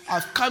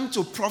 I've come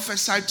to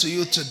prophesy to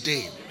you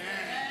today.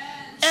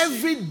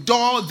 Every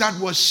door that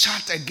was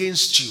shut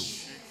against you,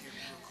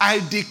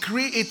 I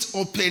decree it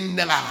open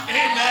now.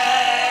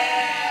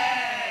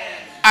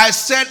 I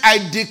said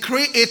I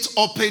decree it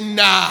open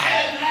now.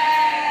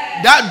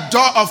 That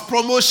door of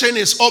promotion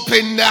is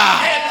open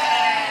now.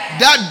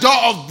 That door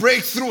of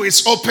breakthrough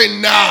is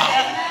open now.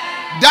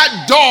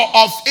 That door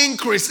of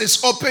increase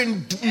is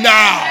open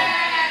now.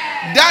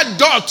 That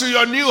door to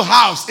your new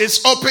house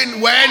is open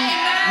when?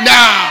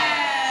 Now.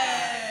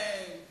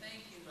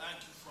 Thank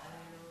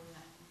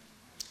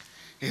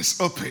you. It's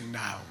open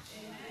now.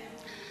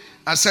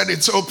 I said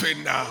it's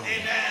open now.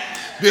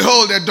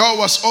 Behold, the door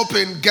was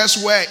open.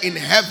 Guess where? In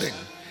heaven.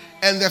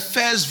 And the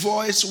first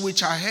voice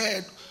which I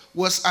heard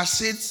was as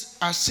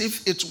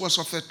if it was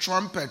of a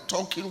trumpet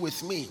talking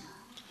with me,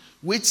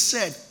 which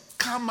said,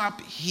 come up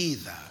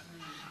hither,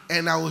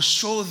 and I will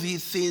show thee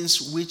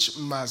things which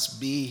must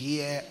be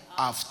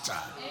hereafter.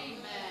 Amen.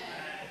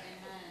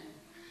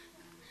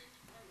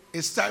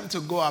 It's time to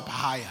go up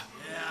higher.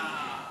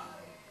 Yeah.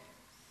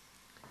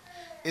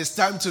 It's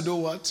time to do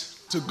what?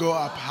 To go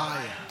up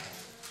higher.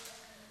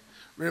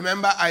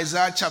 Remember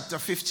Isaiah chapter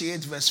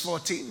 58 verse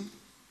 14?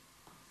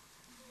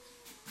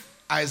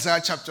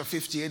 Isaiah chapter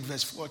 58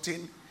 verse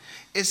 14.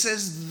 It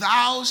says,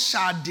 thou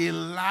shalt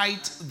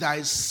delight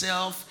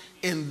thyself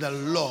in the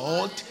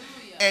Lord,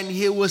 and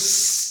he will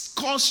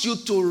cause you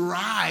to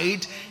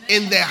ride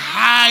in the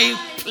high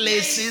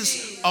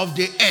places of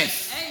the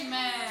earth.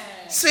 Amen.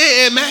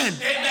 Say amen.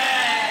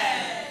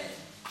 Amen.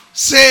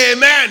 Say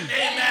amen.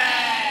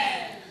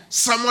 Amen.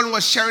 Someone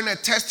was sharing a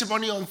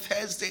testimony on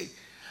Thursday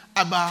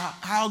about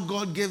how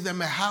God gave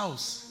them a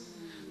house.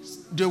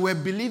 They were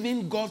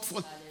believing God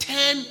for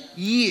 10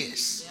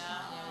 years.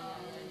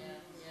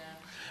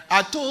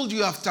 I told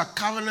you after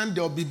covenant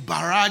there will be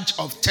barrage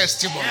of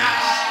testimonies.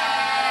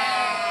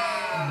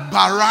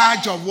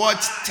 Barrage of what?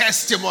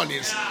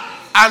 Testimonies.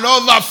 An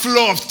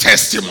overflow of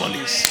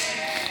testimonies.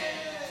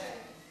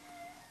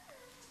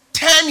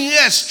 10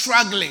 years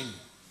struggling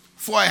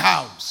for a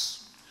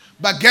house.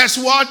 But guess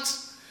what?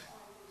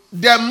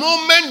 The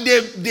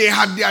moment they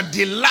had their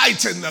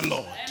delight in the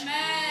Lord.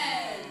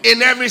 Amen.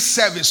 In every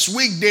service,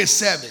 weekday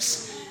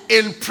service,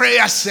 in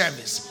prayer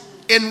service,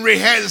 in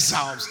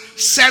rehearsals,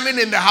 serving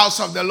in the house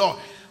of the Lord.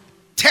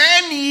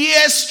 10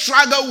 years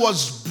struggle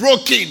was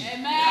broken.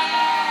 Amen.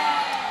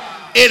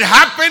 It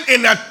happened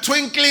in a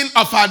twinkling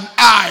of an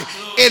eye.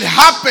 It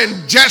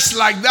happened just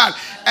like that.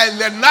 And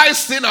the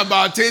nice thing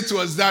about it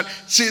was that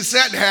she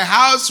said her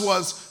house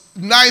was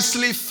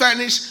nicely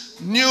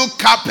furnished, new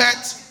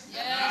carpet.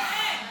 Yes.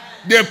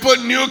 They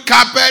put new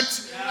carpet,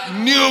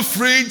 new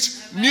fridge,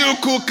 new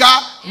cooker,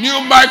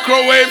 new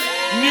microwave,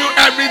 new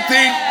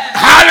everything.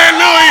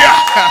 Hallelujah.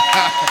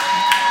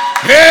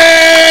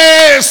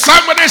 Hey,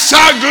 somebody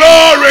shout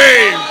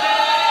glory.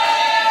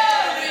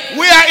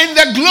 We are in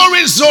the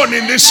glory zone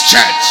in this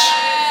church.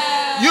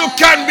 You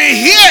can be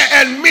here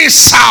and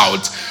miss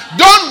out.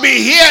 Don't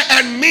be here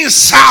and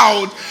miss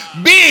out.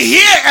 Be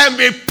here and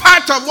be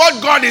part of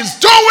what God is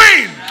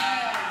doing.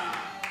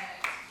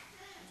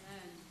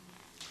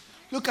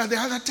 Look at the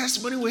other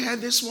testimony we had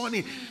this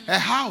morning. A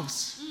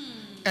house.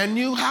 A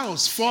new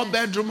house.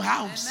 4-bedroom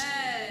house.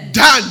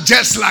 Done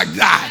just like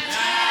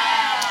that.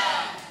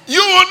 You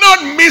will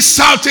not miss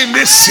out in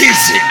this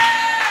season.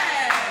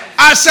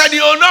 I said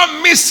you will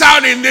not miss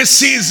out in this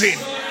season.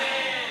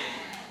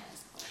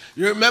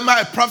 You remember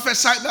I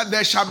prophesied that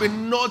there shall be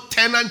no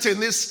tenant in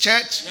this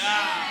church?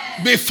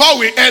 Before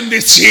we end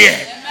this year,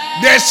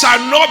 there shall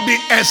not be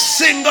a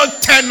single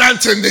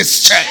tenant in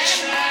this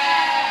church.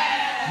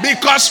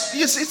 Because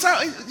you see,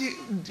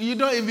 you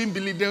don't even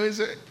believe. They will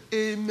say,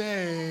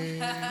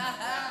 amen.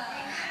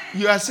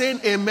 You are saying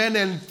amen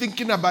and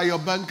thinking about your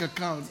bank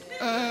account.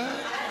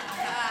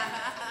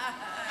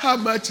 How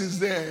much is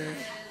there?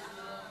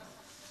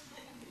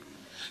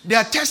 There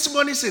are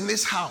testimonies in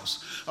this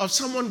house of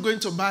someone going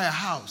to buy a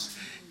house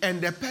and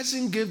the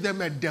person gave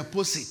them a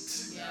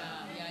deposit.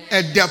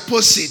 A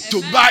deposit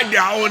to buy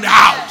their own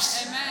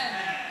house.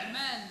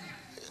 Amen.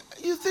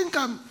 You think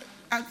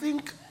I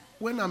think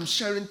when I'm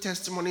sharing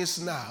testimonies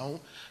now,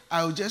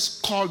 I'll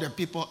just call the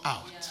people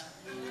out.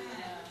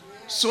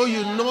 So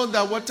you know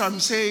that what I'm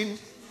saying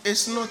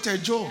is not a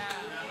joke.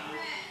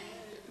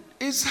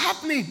 It's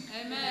happening.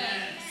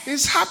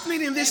 It's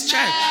happening in this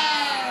church.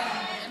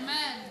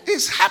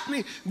 It's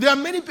happening. There are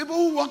many people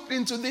who walked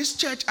into this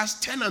church as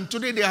tenants.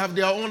 Today they have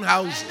their own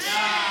houses.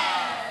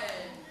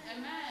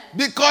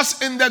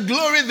 Because in the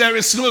glory there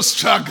is no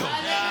struggle.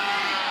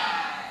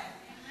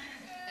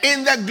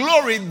 In the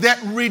glory the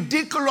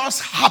ridiculous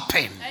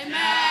happen.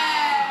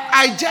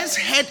 I just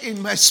heard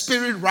in my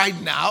spirit right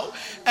now,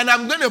 and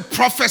I'm going to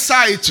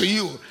prophesy to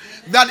you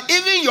that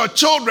even your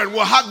children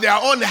will have their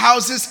own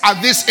houses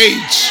at this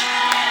age.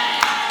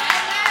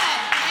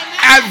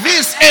 At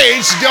this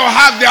age, they'll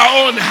have their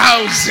own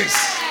houses.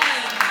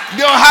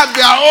 They'll have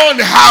their own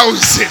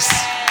houses.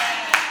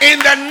 In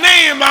the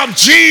name of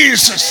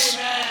Jesus.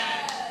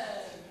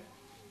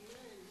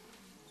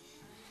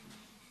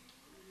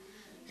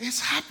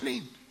 It's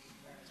happening.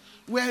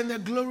 We're in the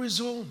glory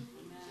zone.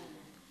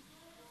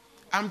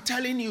 I'm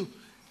telling you,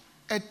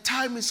 a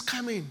time is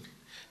coming.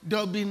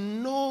 There'll be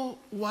no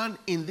one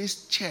in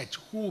this church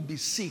who will be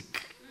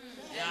sick.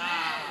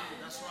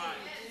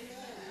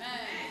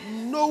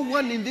 No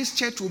one in this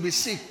church will be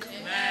sick.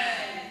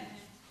 Amen.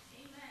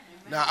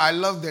 Now, I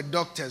love the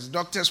doctors.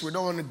 Doctors, we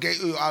don't want to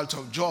get you out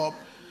of job.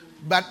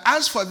 But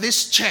as for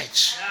this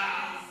church,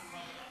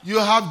 you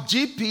have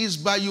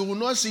GPs, but you will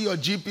not see your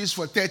GPs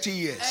for 30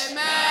 years.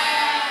 Amen.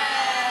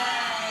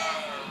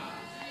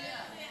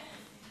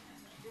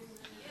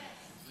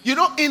 You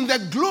know, in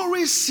the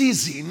glory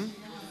season,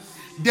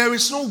 there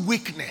is no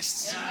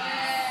weakness.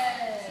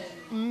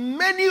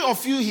 Many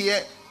of you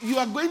here, you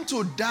are going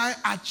to die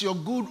at your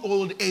good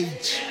old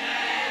age.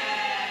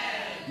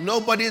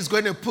 Nobody is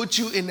going to put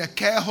you in a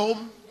care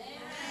home.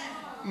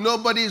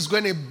 Nobody is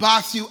going to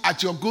bath you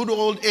at your good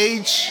old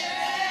age.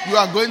 You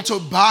are going to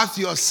bath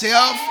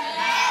yourself.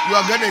 You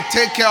are going to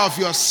take care of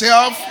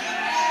yourself.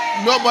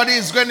 Nobody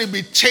is going to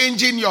be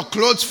changing your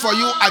clothes for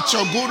you at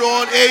your good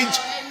old age.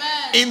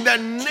 In the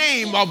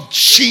name of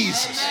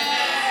Jesus.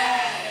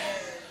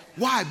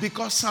 Why?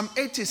 Because Psalm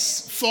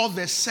 84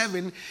 verse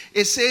 7,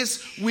 it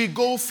says we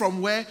go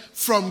from where?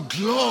 From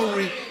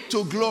glory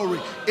to glory.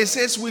 It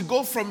says we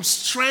go from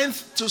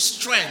strength to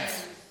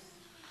strength.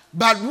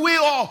 But we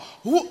all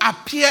who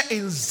appear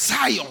in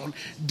Zion,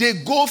 they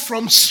go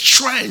from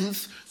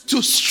strength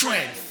to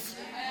strength.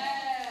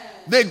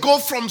 They go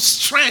from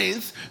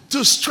strength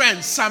to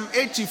strength. Psalm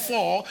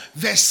 84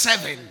 verse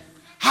 7.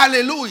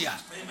 Hallelujah.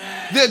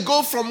 Amen. They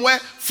go from where?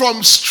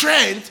 From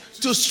strength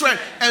to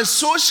strength. And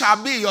so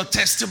shall be your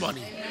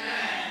testimony. Amen.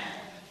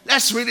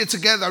 Let's read it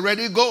together.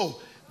 Ready? Go.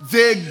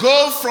 They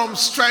go from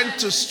strength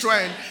to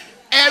strength.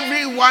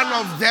 every one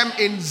of them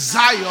in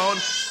Zion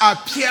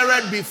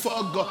appeared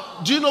before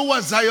God. Do you know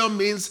what Zion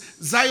means?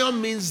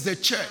 Zion means the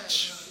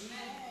church.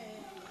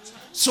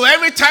 So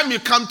every time you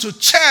come to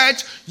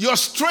church, your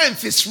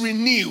strength is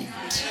renewed.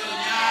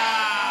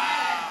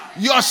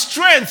 Your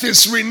strength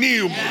is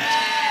renewed.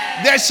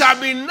 There shall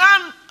be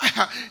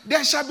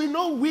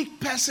no weak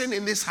person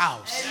in this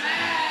house.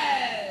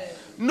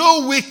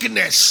 No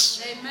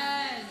weakness.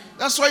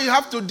 That's why you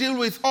have to deal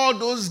with all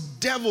those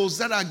devils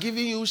that are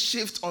giving you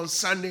shift on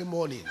Sunday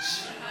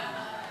mornings.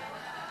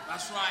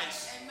 That's right.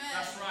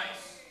 That's right.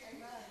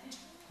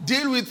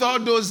 Deal with all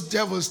those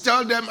devils.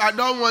 Tell them, I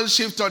don't want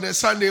shift on a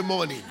Sunday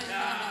morning.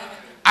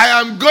 I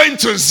am going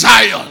to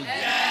Zion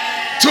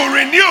to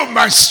renew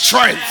my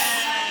strength.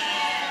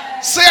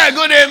 Say a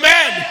good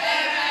amen.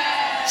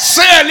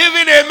 Say a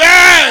living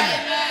amen.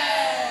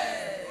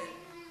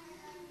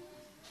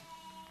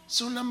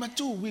 So number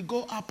 2, we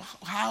go up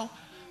how?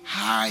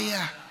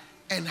 Higher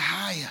and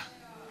higher.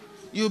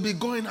 You'll be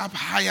going up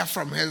higher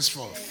from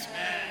henceforth.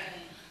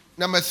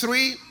 Number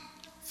 3,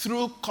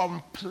 through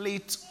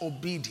complete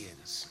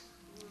obedience.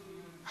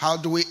 How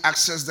do we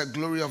access the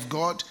glory of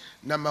God?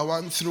 Number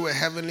 1, through a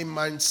heavenly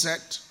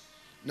mindset.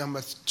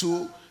 Number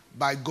 2,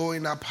 by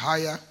going up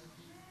higher.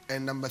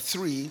 And number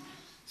 3,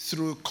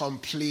 through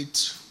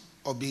complete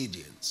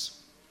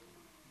obedience.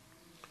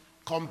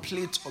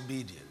 Complete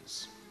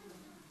obedience.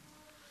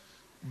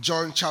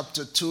 John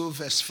chapter 2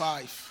 verse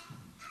 5.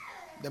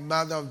 The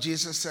mother of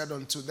Jesus said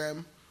unto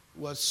them,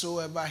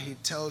 whatsoever he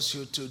tells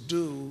you to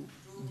do,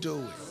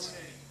 do it.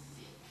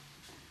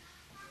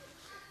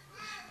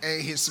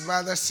 And his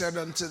mother said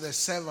unto the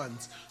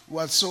servants,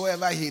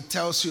 whatsoever he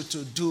tells you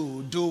to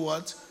do, do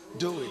what?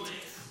 Do it.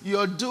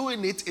 Your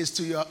doing it is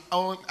to your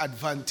own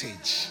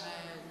advantage.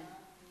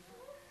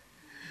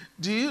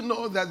 Do you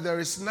know that there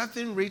is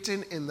nothing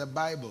written in the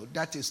Bible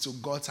that is to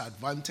God's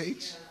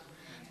advantage,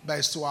 but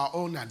it's to our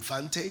own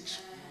advantage?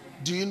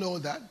 Do you know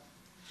that?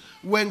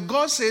 When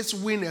God says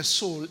win a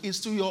soul, it's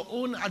to your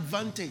own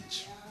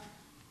advantage.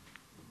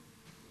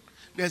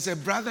 There's a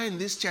brother in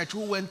this church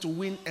who went to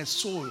win a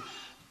soul,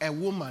 a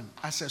woman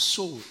as a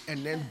soul,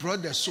 and then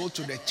brought the soul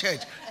to the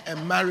church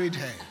and married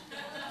her.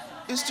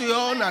 It's to your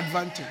own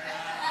advantage.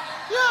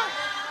 Yeah.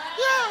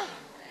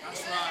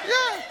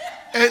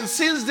 And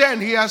since then,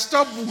 he has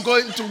stopped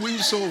going to win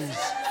souls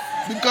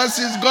because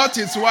he's got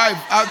his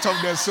wife out of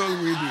the soul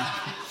winning.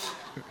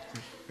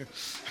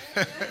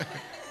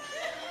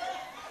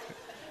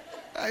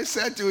 I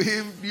said to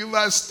him, you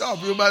must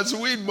stop. You must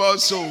win more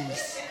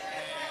souls.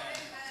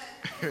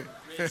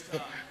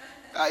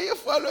 Are you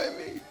following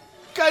me?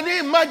 Can you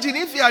imagine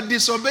if he had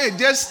disobeyed,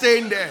 just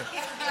staying there?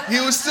 He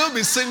would still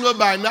be single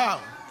by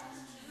now.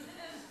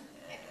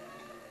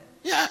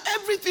 Yeah,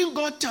 everything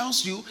God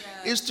tells you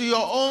is to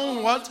your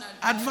own what?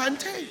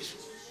 Advantage.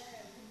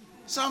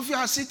 Some of you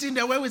are sitting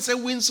there, when we say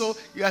win soul,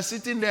 you are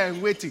sitting there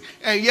and waiting,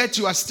 and yet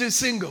you are still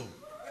single.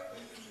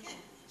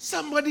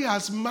 Somebody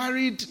has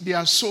married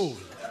their soul.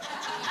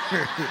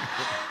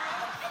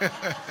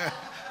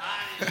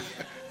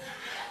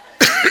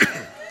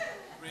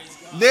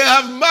 They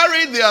have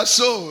married their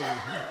soul.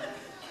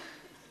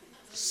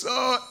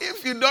 So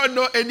if you don't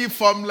know any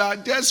formula,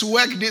 just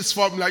work this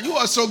formula. You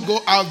also go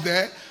out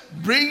there,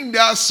 bring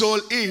their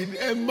soul in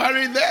and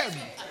marry them.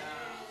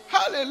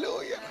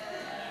 Hallelujah.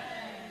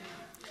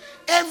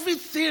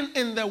 Everything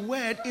in the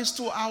word is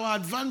to our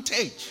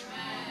advantage.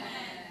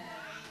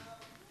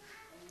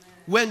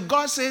 When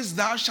God says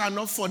thou shalt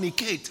not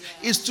fornicate,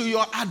 it's to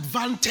your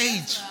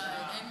advantage.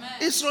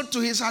 It's not to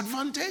his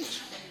advantage.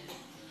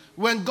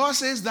 When God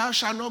says thou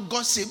shalt not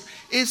gossip,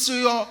 it's to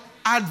your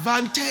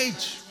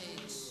advantage.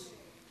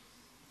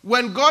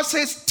 When God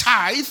says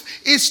tithe,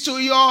 it's to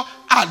your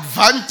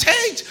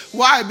advantage.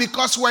 Why?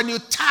 Because when you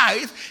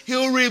tithe,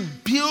 he'll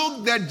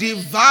rebuke the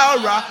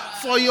devourer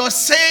for your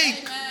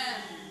sake.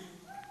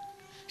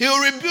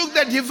 He'll rebuke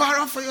the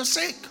devourer for your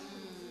sake.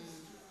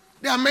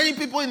 There are many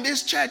people in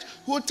this church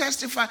who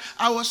testify,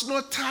 I was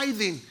not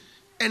tithing,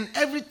 and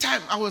every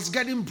time I was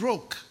getting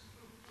broke.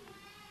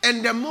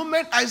 And the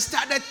moment I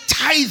started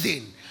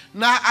tithing,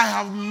 now I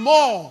have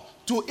more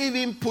to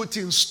even put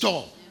in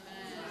store.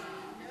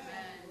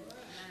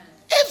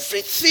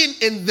 Everything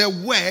in the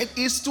word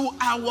is to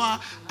our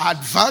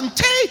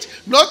advantage,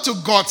 not to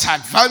God's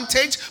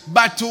advantage,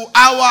 but to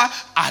our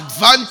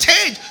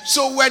advantage.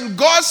 So when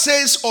God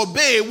says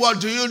obey, what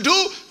do?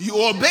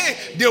 You obey.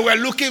 They were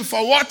looking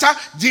for water.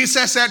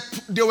 Jesus said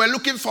they were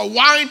looking for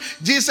wine.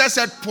 Jesus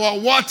said pour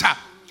water.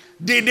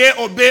 Did they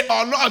obey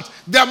or not?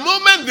 The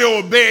moment they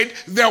obeyed,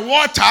 the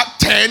water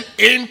turned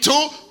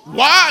into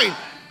wine.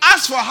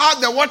 As for how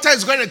the water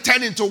is going to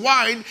turn into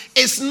wine,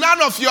 it's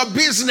none of your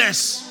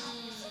business.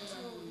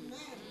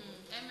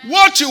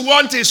 What you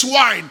want is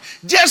wine.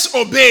 Just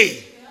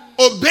obey.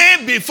 Obey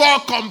before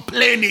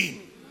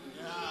complaining.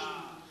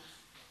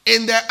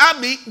 In the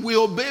army, we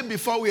obey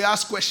before we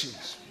ask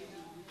questions.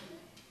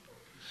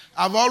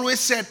 I've always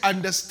said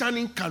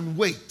understanding can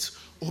wait.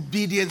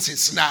 Obedience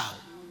is now.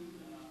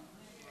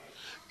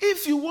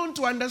 If you want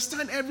to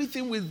understand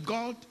everything with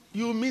God,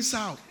 you'll miss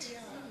out.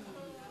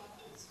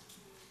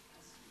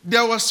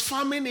 There was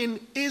famine in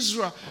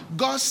Israel.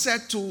 God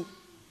said to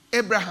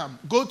Abraham,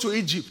 go to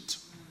Egypt.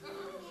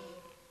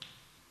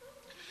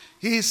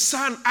 His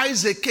son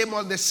Isaac came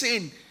on the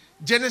scene.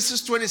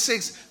 Genesis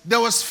 26. There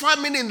was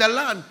famine in the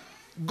land.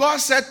 God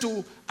said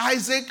to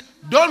Isaac,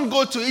 don't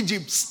go to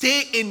Egypt.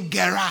 Stay in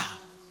Gerar.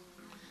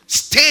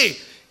 Stay.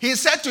 He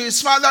said to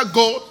his father,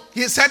 go.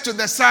 He said to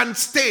the son,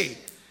 stay.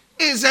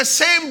 It's the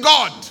same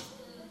God.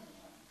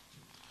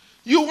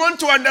 You want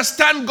to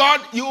understand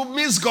God, you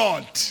miss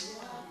God.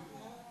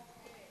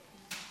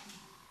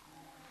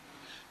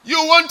 You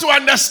want to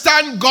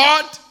understand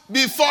God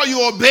before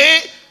you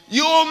obey,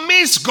 you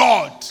miss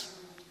God.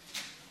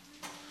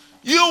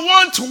 You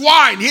want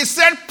wine. He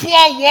said,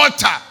 pour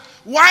water.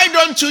 Why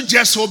don't you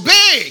just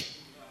obey?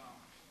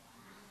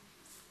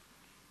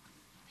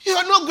 You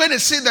are not going to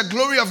see the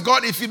glory of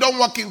God if you don't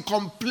walk in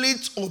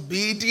complete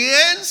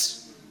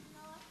obedience.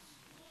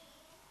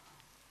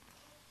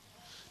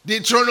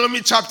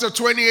 Deuteronomy chapter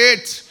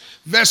 28,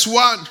 verse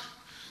 1.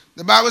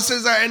 The Bible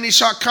says that, and it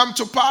shall come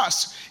to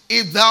pass,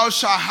 if thou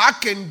shalt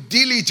hearken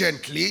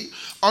diligently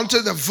unto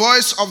the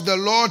voice of the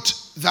Lord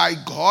thy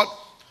God,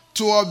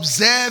 to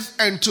observe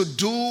and to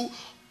do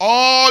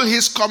all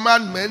his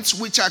commandments,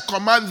 which I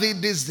command thee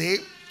this day,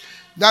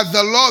 that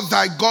the Lord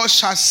thy God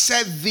shall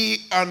set thee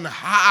on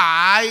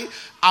high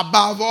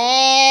above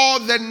all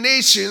the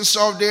nations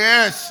of the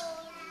earth.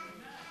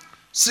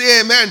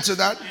 Say amen to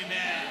that.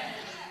 Amen.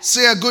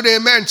 Say a good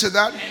amen to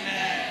that.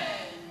 Amen.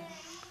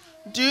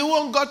 Do you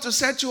want God to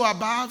set you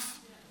above?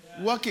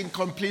 Walk in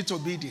complete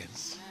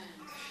obedience.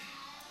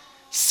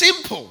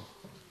 Simple.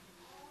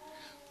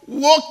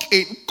 Walk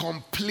in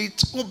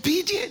complete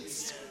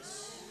obedience.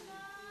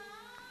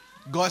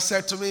 God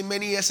said to me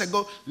many years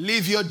ago,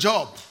 leave your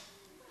job.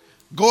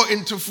 Go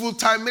into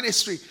full-time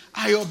ministry.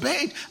 I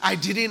obeyed. I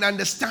didn't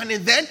understand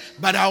it then,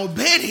 but I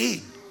obeyed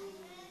him.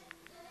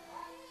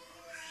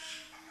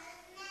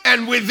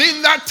 And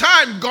within that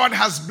time, God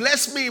has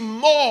blessed me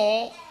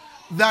more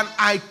than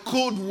I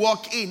could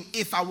walk in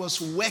if I was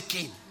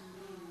working.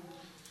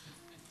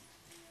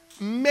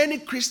 Many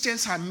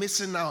Christians are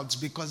missing out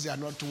because they are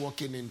not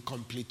walking in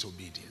complete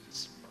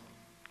obedience.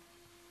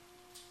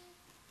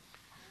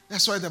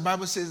 That's why the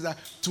Bible says that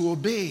to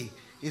obey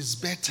is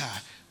better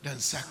than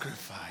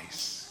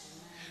sacrifice.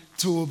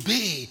 To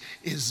obey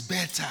is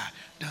better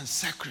than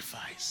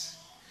sacrifice.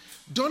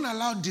 Don't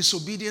allow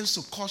disobedience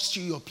to cost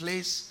you your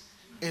place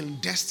in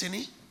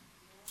destiny.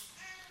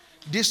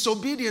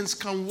 Disobedience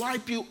can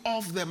wipe you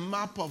off the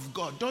map of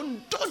God.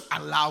 Don't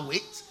allow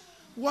it.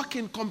 Walk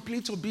in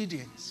complete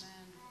obedience.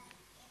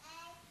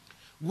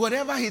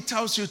 Whatever he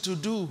tells you to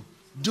do,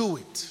 do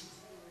it.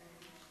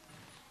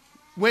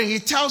 When he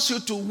tells you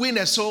to win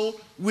a soul,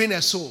 win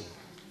a soul.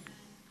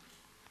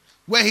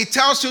 When he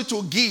tells you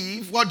to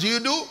give, what do?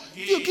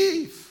 You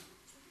give.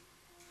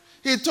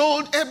 He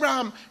told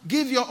Abraham,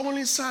 give your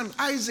only son,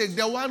 Isaac,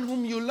 the one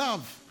whom you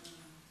love.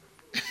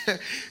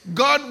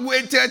 God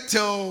waited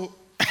till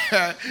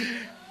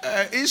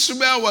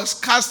Ishmael was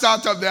cast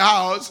out of the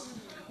house.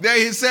 Then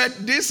he said,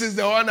 this is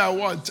the one I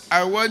want.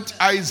 I want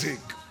Isaac.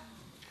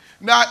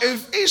 Now,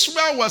 if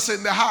Ishmael was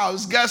in the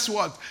house, guess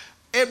what?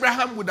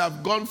 Abraham would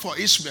have gone for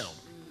Ishmael.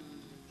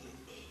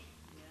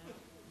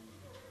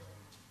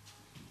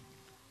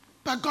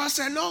 But God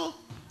said, no,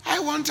 I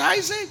want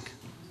Isaac.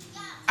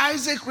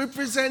 Isaac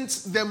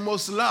represents the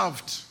most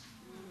loved,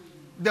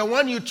 the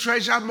one you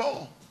treasure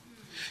more.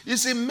 You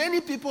see,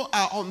 many people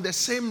are on the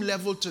same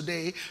level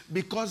today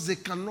because they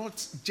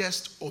cannot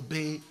just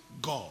obey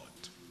God.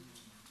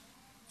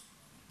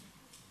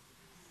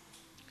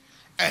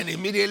 And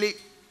immediately,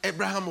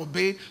 Abraham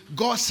obeyed.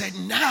 God said,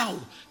 now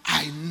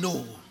I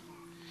know.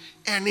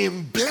 And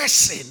in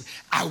blessing,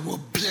 I will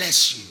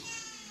bless you.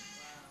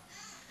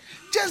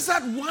 Just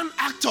that one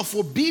act of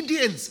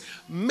obedience,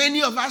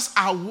 many of us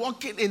are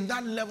walking in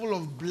that level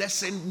of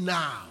blessing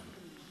now.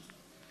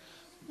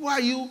 Why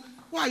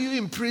are you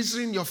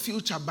imprisoning your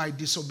future by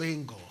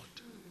disobeying God?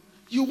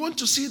 You want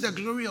to see the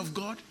glory of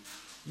God?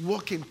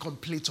 Walk in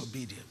complete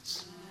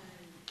obedience.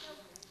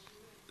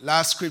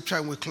 Last scripture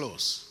and we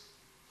close.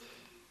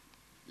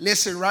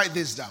 Listen, write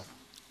this down.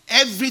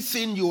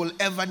 Everything you will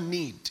ever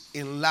need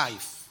in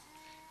life,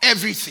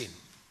 everything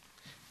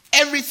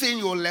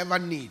you will ever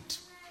need.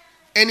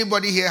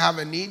 Anybody here have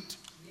a need?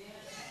 Yes.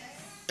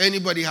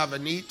 Anybody have a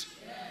need?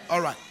 Yes.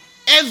 All right.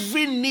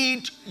 Every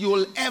need you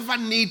will ever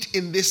need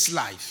in this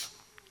life,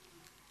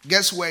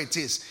 guess where it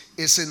is?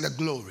 It's in the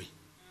glory.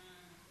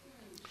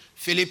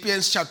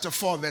 Philippians chapter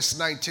 4, verse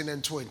 19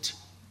 and 20.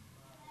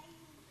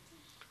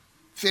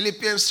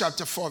 Philippians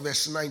chapter 4,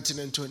 verse 19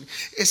 and 20.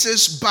 It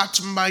says, but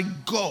my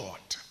God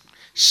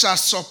shall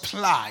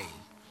supply.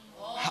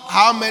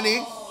 How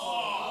many?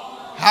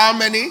 How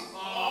many?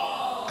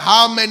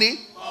 How many?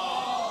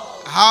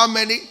 How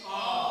many?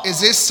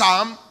 Is this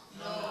Psalm?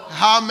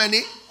 How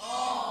many?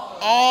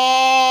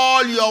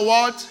 All your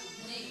what?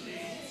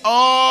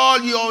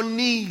 All your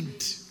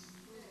need.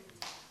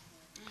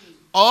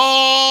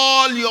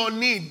 All your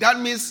need. That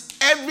means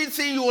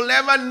everything you will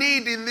ever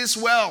need in this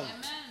world.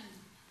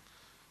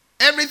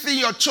 Everything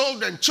your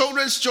children,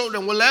 children's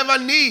children will ever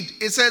need,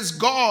 it says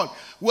God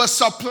will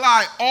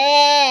supply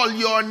all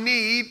your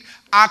need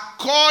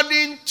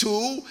according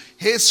to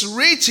his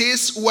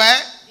riches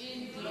where?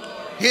 In glory.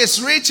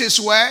 His riches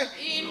where?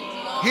 In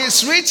glory.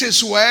 His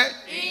riches where?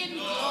 In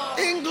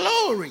glory. In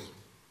glory.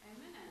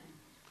 Amen.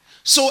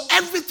 So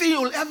everything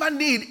you'll ever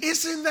need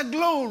is in the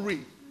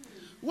glory.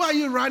 Why are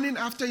you running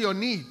after your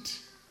need?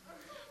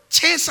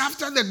 Chase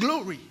after the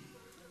glory.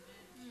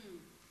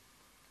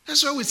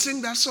 That's why we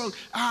sing that song,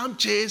 I'm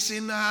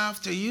chasing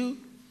after you.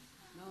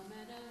 No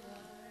matter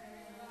what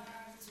I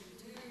have to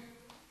do.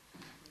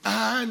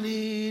 I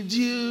need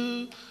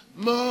you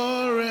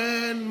more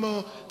and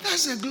more.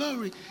 That's the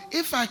glory.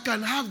 If I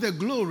can have the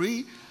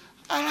glory,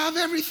 I'll have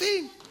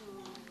everything.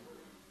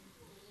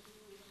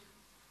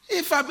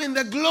 If I'm in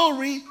the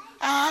glory,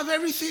 I have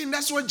everything.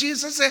 That's what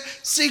Jesus said.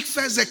 Seek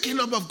first the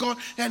kingdom of God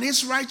and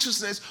his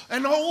righteousness,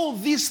 and all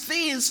these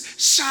things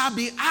shall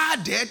be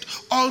added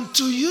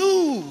unto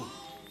you.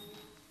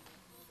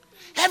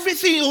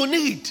 Everything you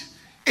need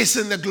is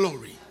in the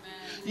glory.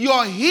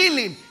 Your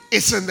healing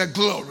is in the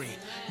glory.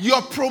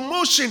 Your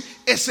promotion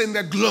is in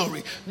the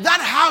glory.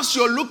 That house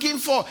you're looking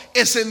for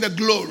is in the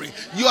glory.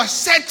 Your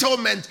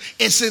settlement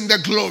is in the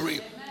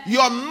glory.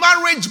 Your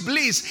marriage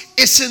bliss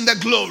is in the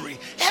glory.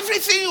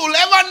 Everything you'll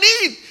ever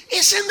need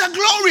is in the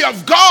glory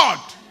of God.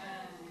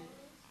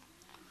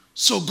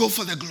 So go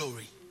for the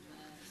glory.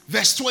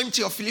 Verse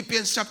 20 of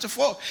Philippians chapter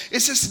 4.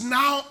 It says,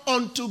 now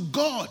unto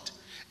God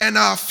and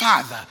our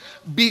Father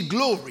be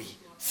glory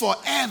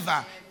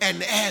forever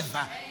and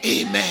ever.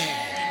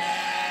 Amen.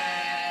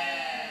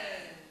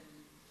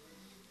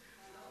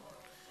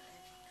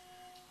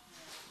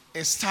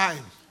 It's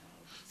time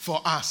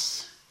for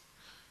us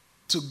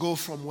to go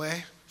from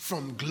where?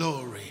 From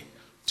glory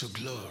to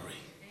glory.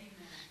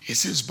 It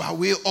says, but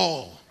we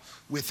all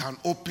with an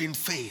open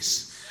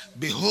face,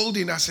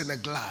 beholding us in a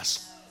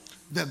glass,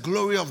 the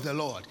glory of the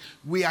Lord,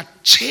 we are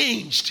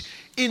changed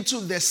into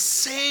the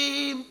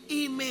same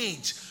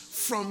image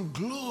from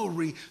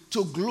glory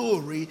to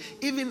glory,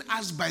 even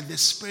as by the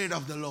Spirit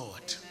of the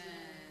Lord.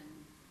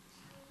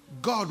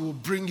 God will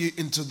bring you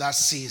into that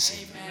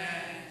season. Amen.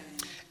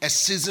 A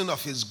season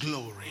of his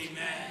glory.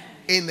 Amen.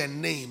 In the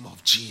name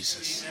of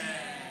Jesus. Amen.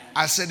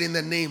 I said in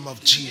the name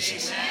of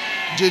Jesus.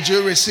 Amen. Did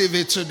you receive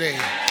it today?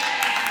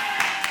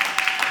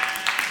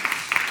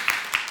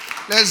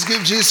 Let's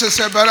give Jesus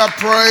a better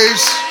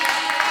praise.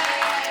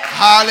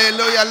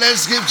 Hallelujah.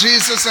 Let's give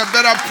Jesus a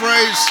better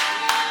praise.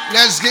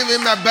 Let's give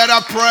him a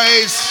better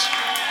praise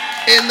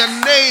in the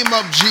name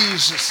of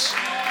Jesus.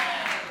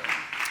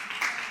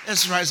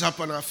 Let's rise up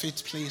on our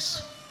feet,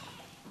 please.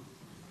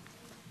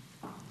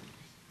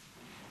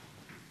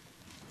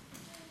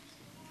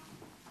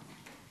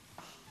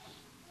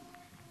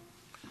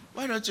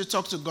 Why don't you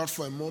talk to God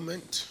for a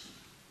moment?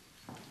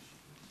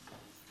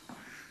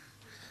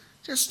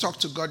 Just talk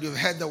to God. You've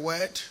heard the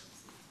word.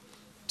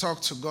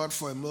 Talk to God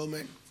for a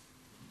moment.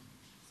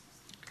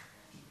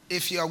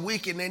 If you are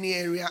weak in any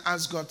area,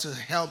 ask God to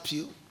help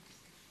you,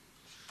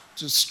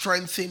 to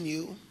strengthen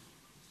you,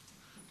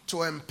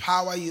 to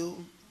empower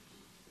you,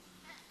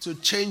 to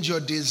change your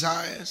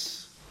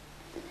desires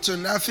to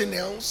nothing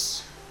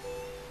else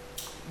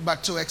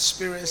but to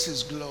experience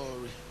his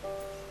glory.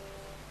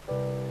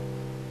 Oh,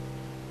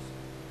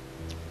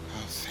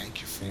 thank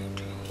you for your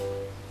glory.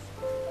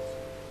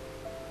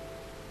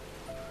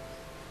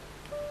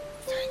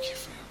 Thank you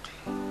for your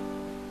glory.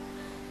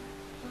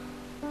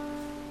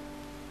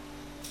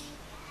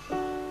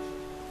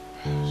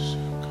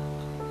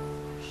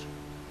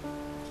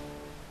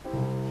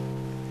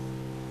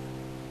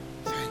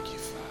 Thank you,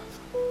 Father.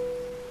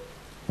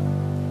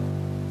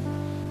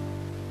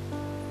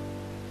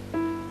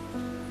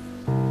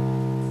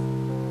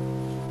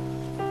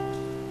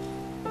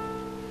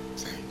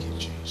 Thank you,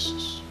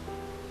 Jesus.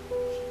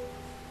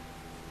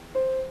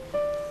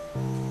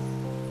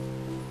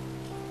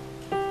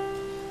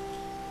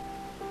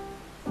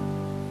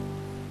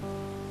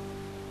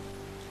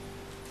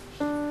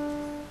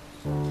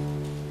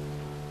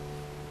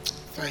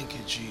 Thank you,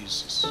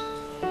 Jesus.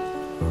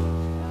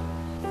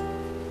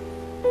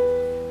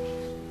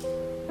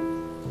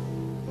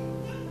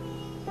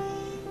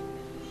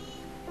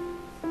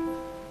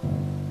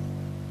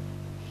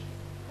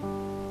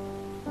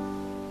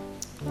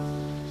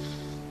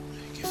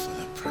 Thank you for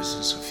the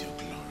presence of your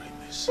glory in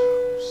this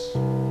house.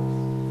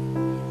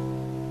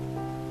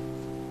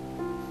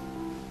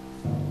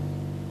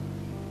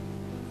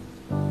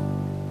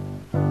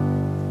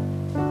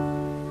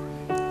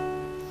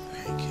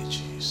 Thank you,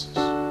 Jesus.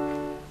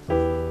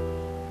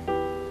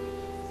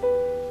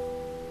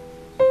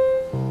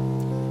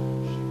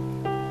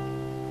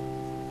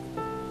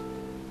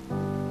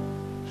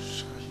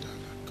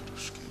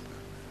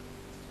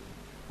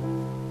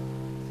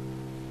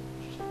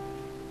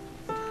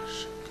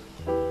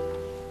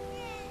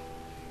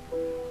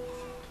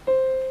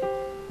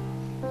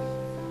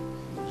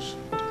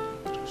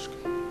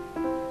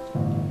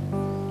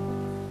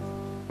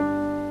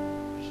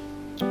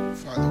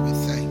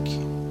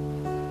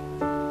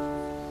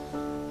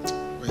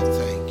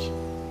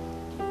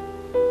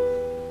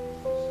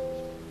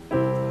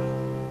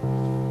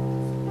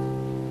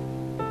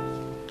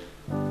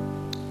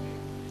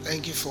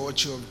 Thank you for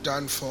what you have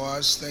done for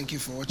us. Thank you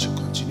for what you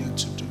continue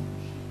to do.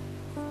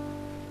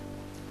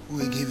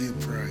 We give you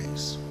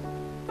praise.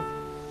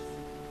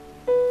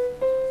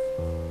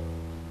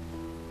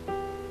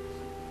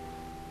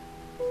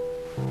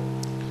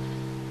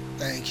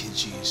 Thank you,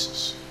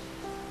 Jesus.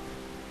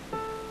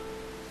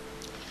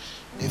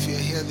 If you're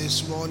here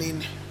this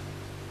morning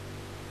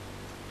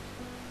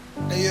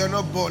and you're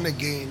not born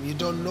again, you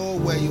don't know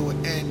where you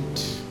will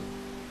end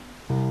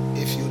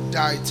if you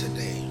die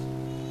today.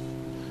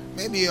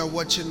 Maybe you're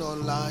watching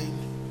online,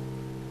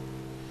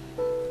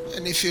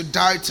 and if you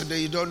die today,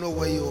 you don't know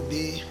where you will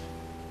be.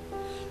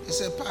 You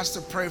say,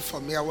 Pastor, pray for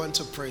me. I want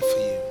to pray for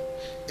you.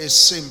 It's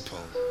simple.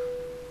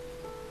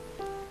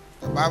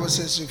 The Bible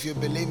says if you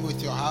believe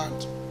with your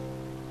heart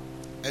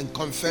and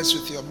confess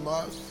with your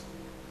mouth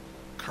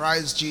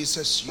Christ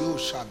Jesus, you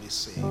shall be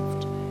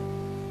saved.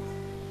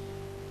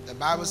 The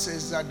Bible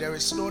says that there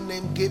is no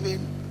name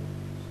given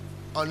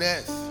on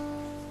earth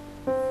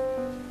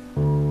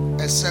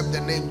except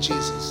the name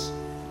Jesus.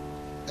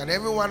 That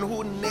everyone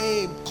who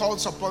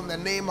calls upon the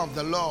name of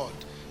the Lord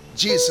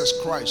Jesus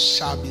Christ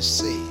shall be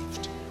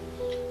saved.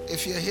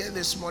 If you're here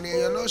this morning and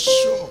you're not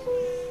sure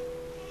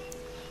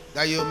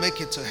that you'll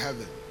make it to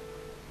heaven,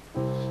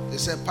 you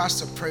say,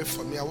 Pastor, pray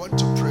for me. I want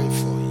to pray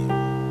for you.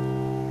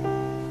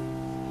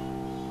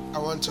 I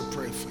want to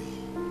pray for you.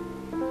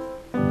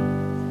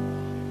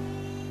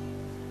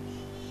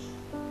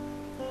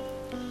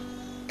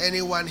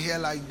 Anyone here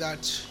like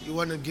that, you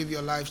want to give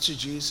your life to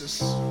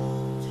Jesus?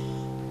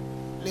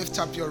 Lift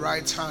up your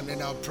right hand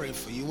and I'll pray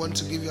for you. You want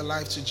to give your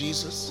life to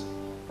Jesus?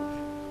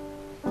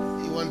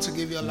 You want to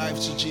give your life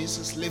to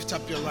Jesus? Lift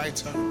up your right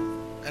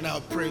hand and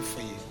I'll pray for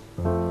you.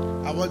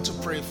 I want to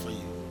pray for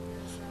you.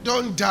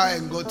 Don't die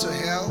and go to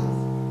hell.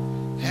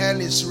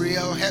 Hell is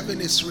real. Heaven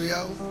is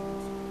real.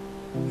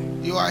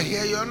 You are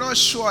here. You're not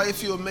sure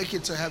if you'll make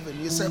it to heaven.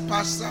 You say,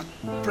 Pastor,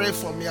 pray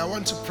for me. I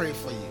want to pray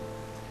for you.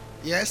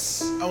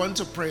 Yes, I want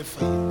to pray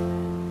for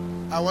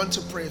you. I want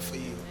to pray for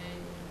you.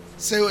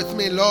 Say with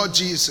me, Lord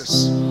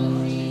Jesus,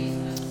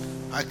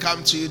 I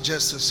come to you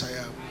just as I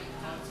am.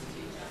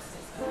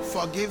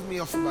 Forgive me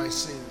of my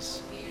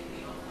sins.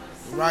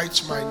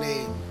 Write my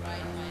name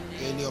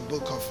in your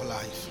book of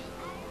life.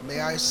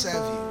 May I serve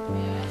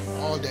you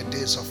all the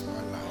days of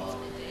my life.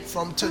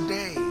 From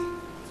today,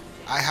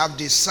 I have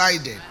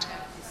decided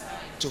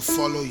to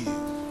follow you.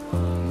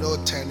 No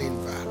turning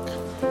back.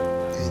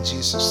 In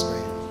Jesus'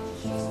 name.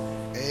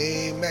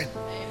 Amen.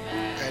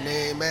 And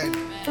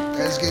amen.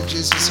 Let's give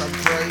Jesus some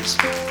praise.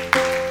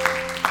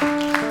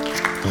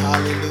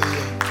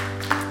 Hallelujah.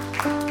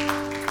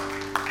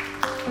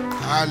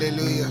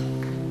 Hallelujah.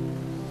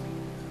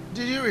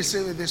 Did you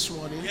receive it this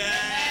morning? Yeah.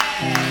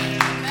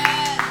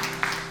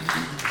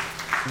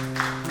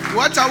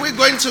 What are we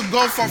going to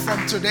go for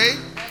from today?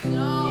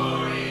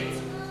 Glory.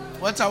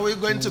 What are we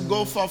going to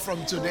go for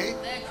from today?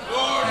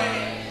 Glory.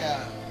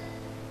 Yeah.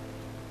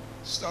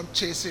 Stop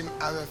chasing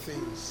other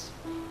things.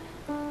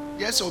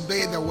 Just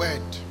obey the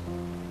word.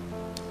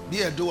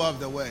 Be a doer of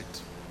the word.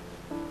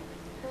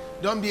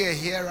 Don't be a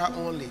hearer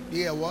only.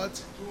 Be a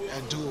what?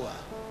 A doer.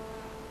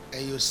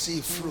 And you'll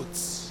see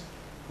fruits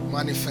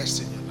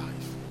manifest in your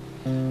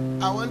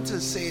life. I want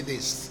to say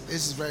this.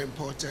 This is very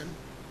important.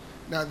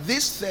 Now,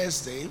 this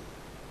Thursday,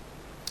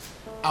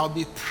 I'll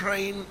be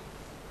praying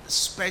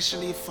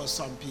especially for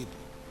some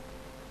people.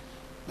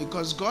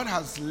 Because God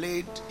has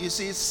laid, you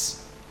see,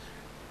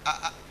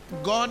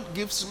 God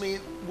gives me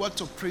what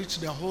to preach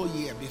the whole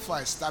year before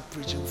I start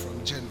preaching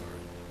from January.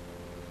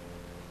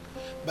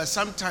 But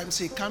sometimes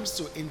he comes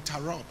to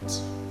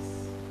interrupt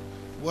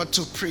what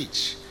to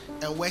preach.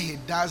 And when he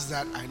does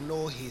that, I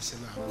know he's in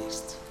our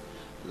midst.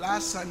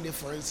 Last Sunday,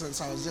 for instance,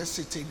 I was just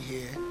sitting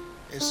here.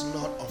 It's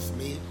not of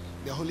me.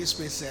 The Holy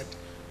Spirit said,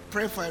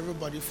 pray for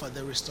everybody for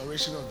the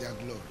restoration of their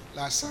glory.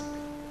 Last Sunday.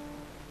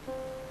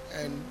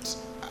 And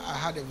I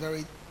had a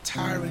very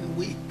tiring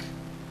week.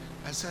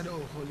 I said,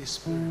 oh, Holy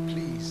Spirit,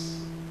 please.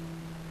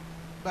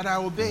 But I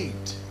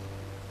obeyed.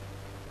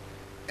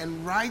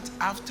 And right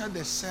after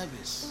the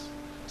service,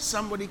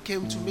 somebody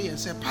came to me and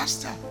said,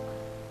 Pastor,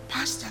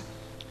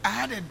 I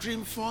had a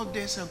dream 4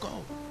 days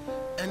ago.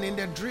 And in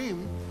the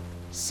dream,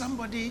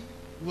 somebody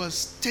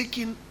was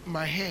taking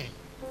my hair.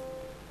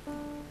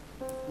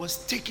 Was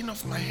taking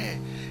off my hair.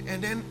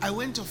 And then I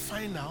went to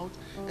find out,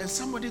 and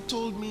somebody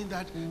told me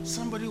that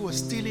somebody was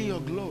stealing your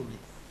glory.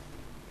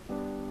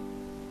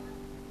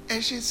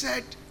 And she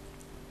said,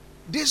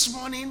 this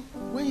morning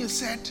when you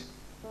said,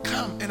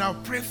 come and I'll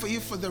pray for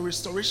you for the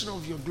restoration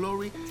of your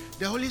glory,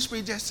 the Holy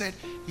Spirit just said,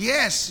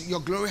 yes,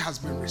 your glory has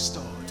been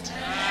restored.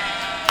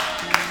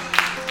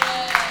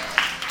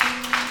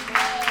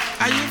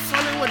 Are you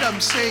following what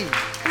I'm saying?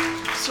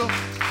 So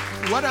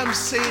what I'm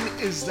saying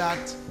is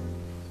that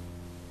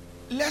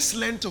let's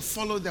learn to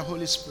follow the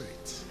Holy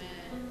Spirit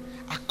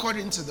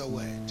according to the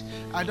word.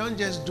 I don't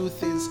just do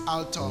things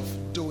out of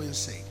doing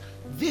sake.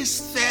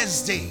 This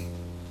Thursday,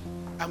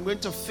 I'm going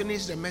to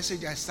finish the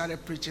message I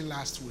started preaching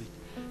last week.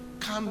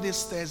 Come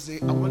this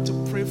Thursday, I want to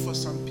pray for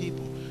some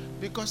people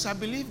because I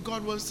believe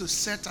God wants to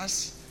set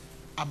us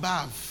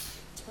above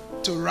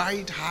to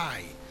ride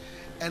high.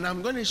 And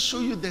I'm going to show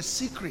you the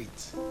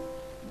secret.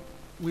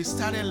 We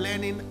started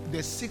learning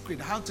the secret,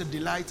 how to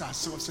delight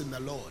ourselves in the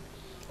Lord,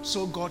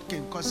 so God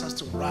can cause us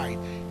to ride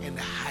in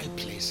the high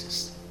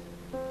places.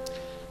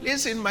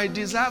 Listen, my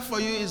desire for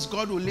you is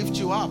God will lift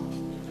you up.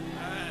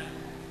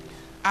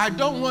 I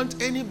don't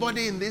want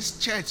anybody in this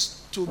church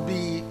to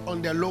be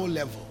on the low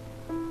level.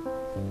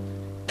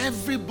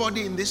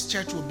 Everybody in this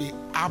church will be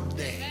up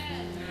there.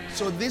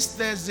 So this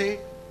Thursday,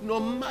 no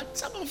matter,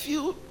 some of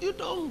you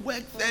don't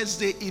work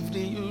Thursday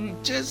evening.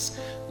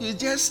 You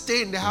just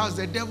stay in the house.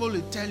 The devil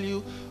will tell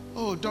you,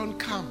 oh, don't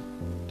come.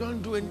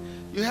 Don't do it.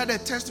 You had a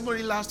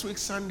testimony last week,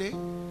 Sunday.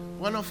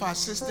 One of our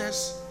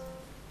sisters,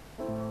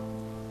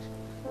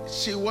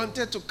 she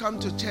wanted to come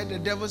to church. The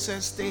devil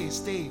said,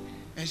 stay.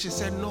 And she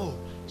said, no.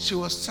 She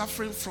was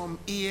suffering from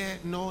ear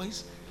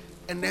noise.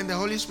 And then the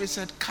Holy Spirit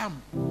said, come.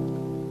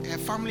 Her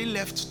family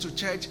left to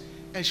church,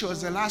 and she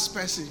was the last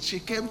person. She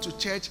came to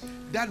church.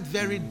 That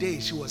very day,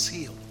 she was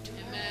healed.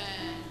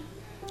 Amen.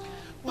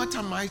 What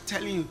am I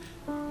telling you?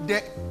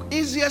 The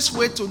easiest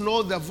way to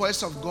know the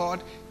voice of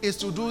God is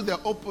to do the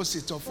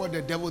opposite of what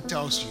the devil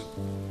tells you.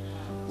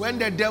 When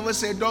the devil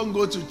says, don't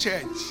go to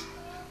church,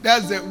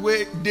 that's the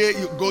day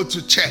you go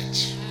to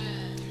church.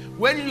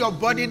 When your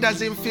body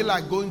doesn't feel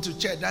like going to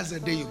church, that's the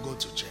day you go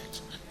to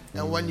church.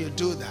 And when you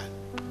do that,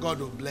 God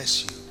will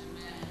bless you.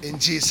 In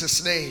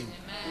Jesus' name.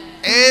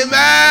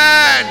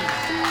 Amen.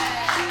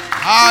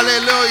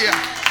 Hallelujah.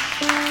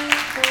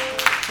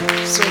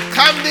 So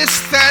come this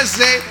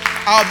Thursday,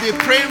 I'll be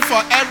praying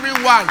for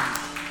everyone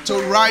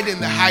to ride in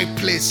the high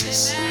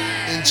places.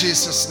 In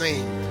Jesus'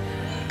 name.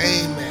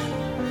 Amen.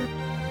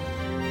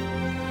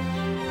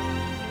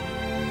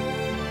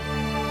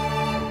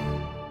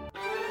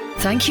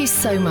 Thank you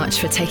so much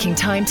for taking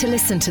time to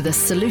listen to the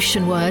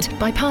Solution Word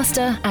by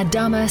Pastor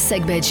Adama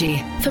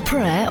Segbeji. For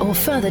prayer or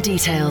further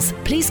details,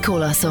 please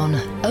call us on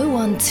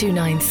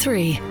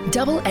 01293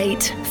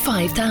 88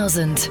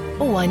 5000.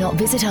 Or why not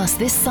visit us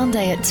this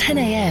Sunday at 10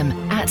 a.m.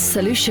 at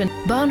Solution,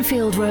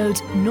 Barnfield Road,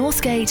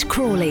 Northgate,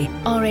 Crawley,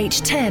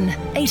 RH10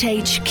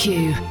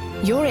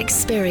 8HQ. Your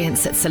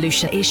experience at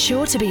Solution is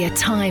sure to be a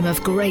time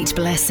of great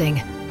blessing.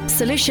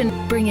 Solution,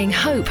 bringing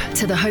hope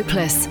to the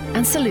hopeless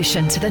and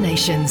solution to the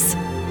nations.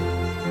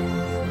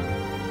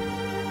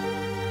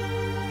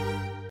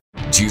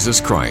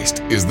 Jesus Christ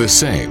is the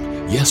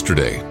same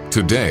yesterday,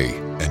 today,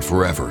 and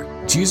forever.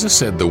 Jesus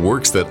said, the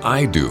works that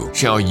I do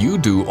shall you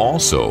do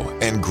also,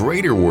 and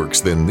greater works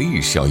than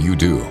these shall you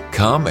do.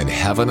 Come and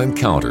have an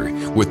encounter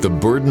with the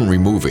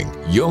burden-removing,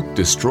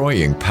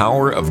 yoke-destroying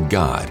power of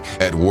God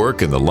at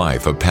work in the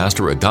life of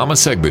Pastor Adama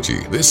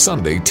Segbeji this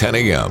Sunday, 10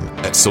 a.m.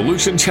 at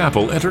Solution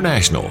Chapel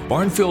International,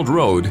 Barnfield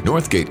Road,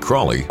 Northgate,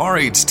 Crawley,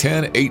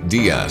 RH10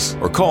 8DS,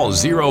 or call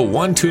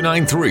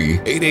 01293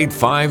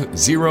 885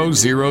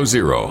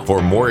 000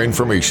 for more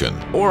information,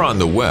 or on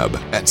the web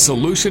at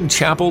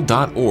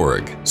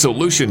solutionchapel.org.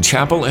 Solution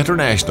Chapel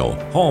International,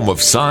 home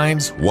of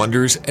signs,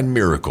 wonders, and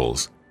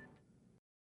miracles.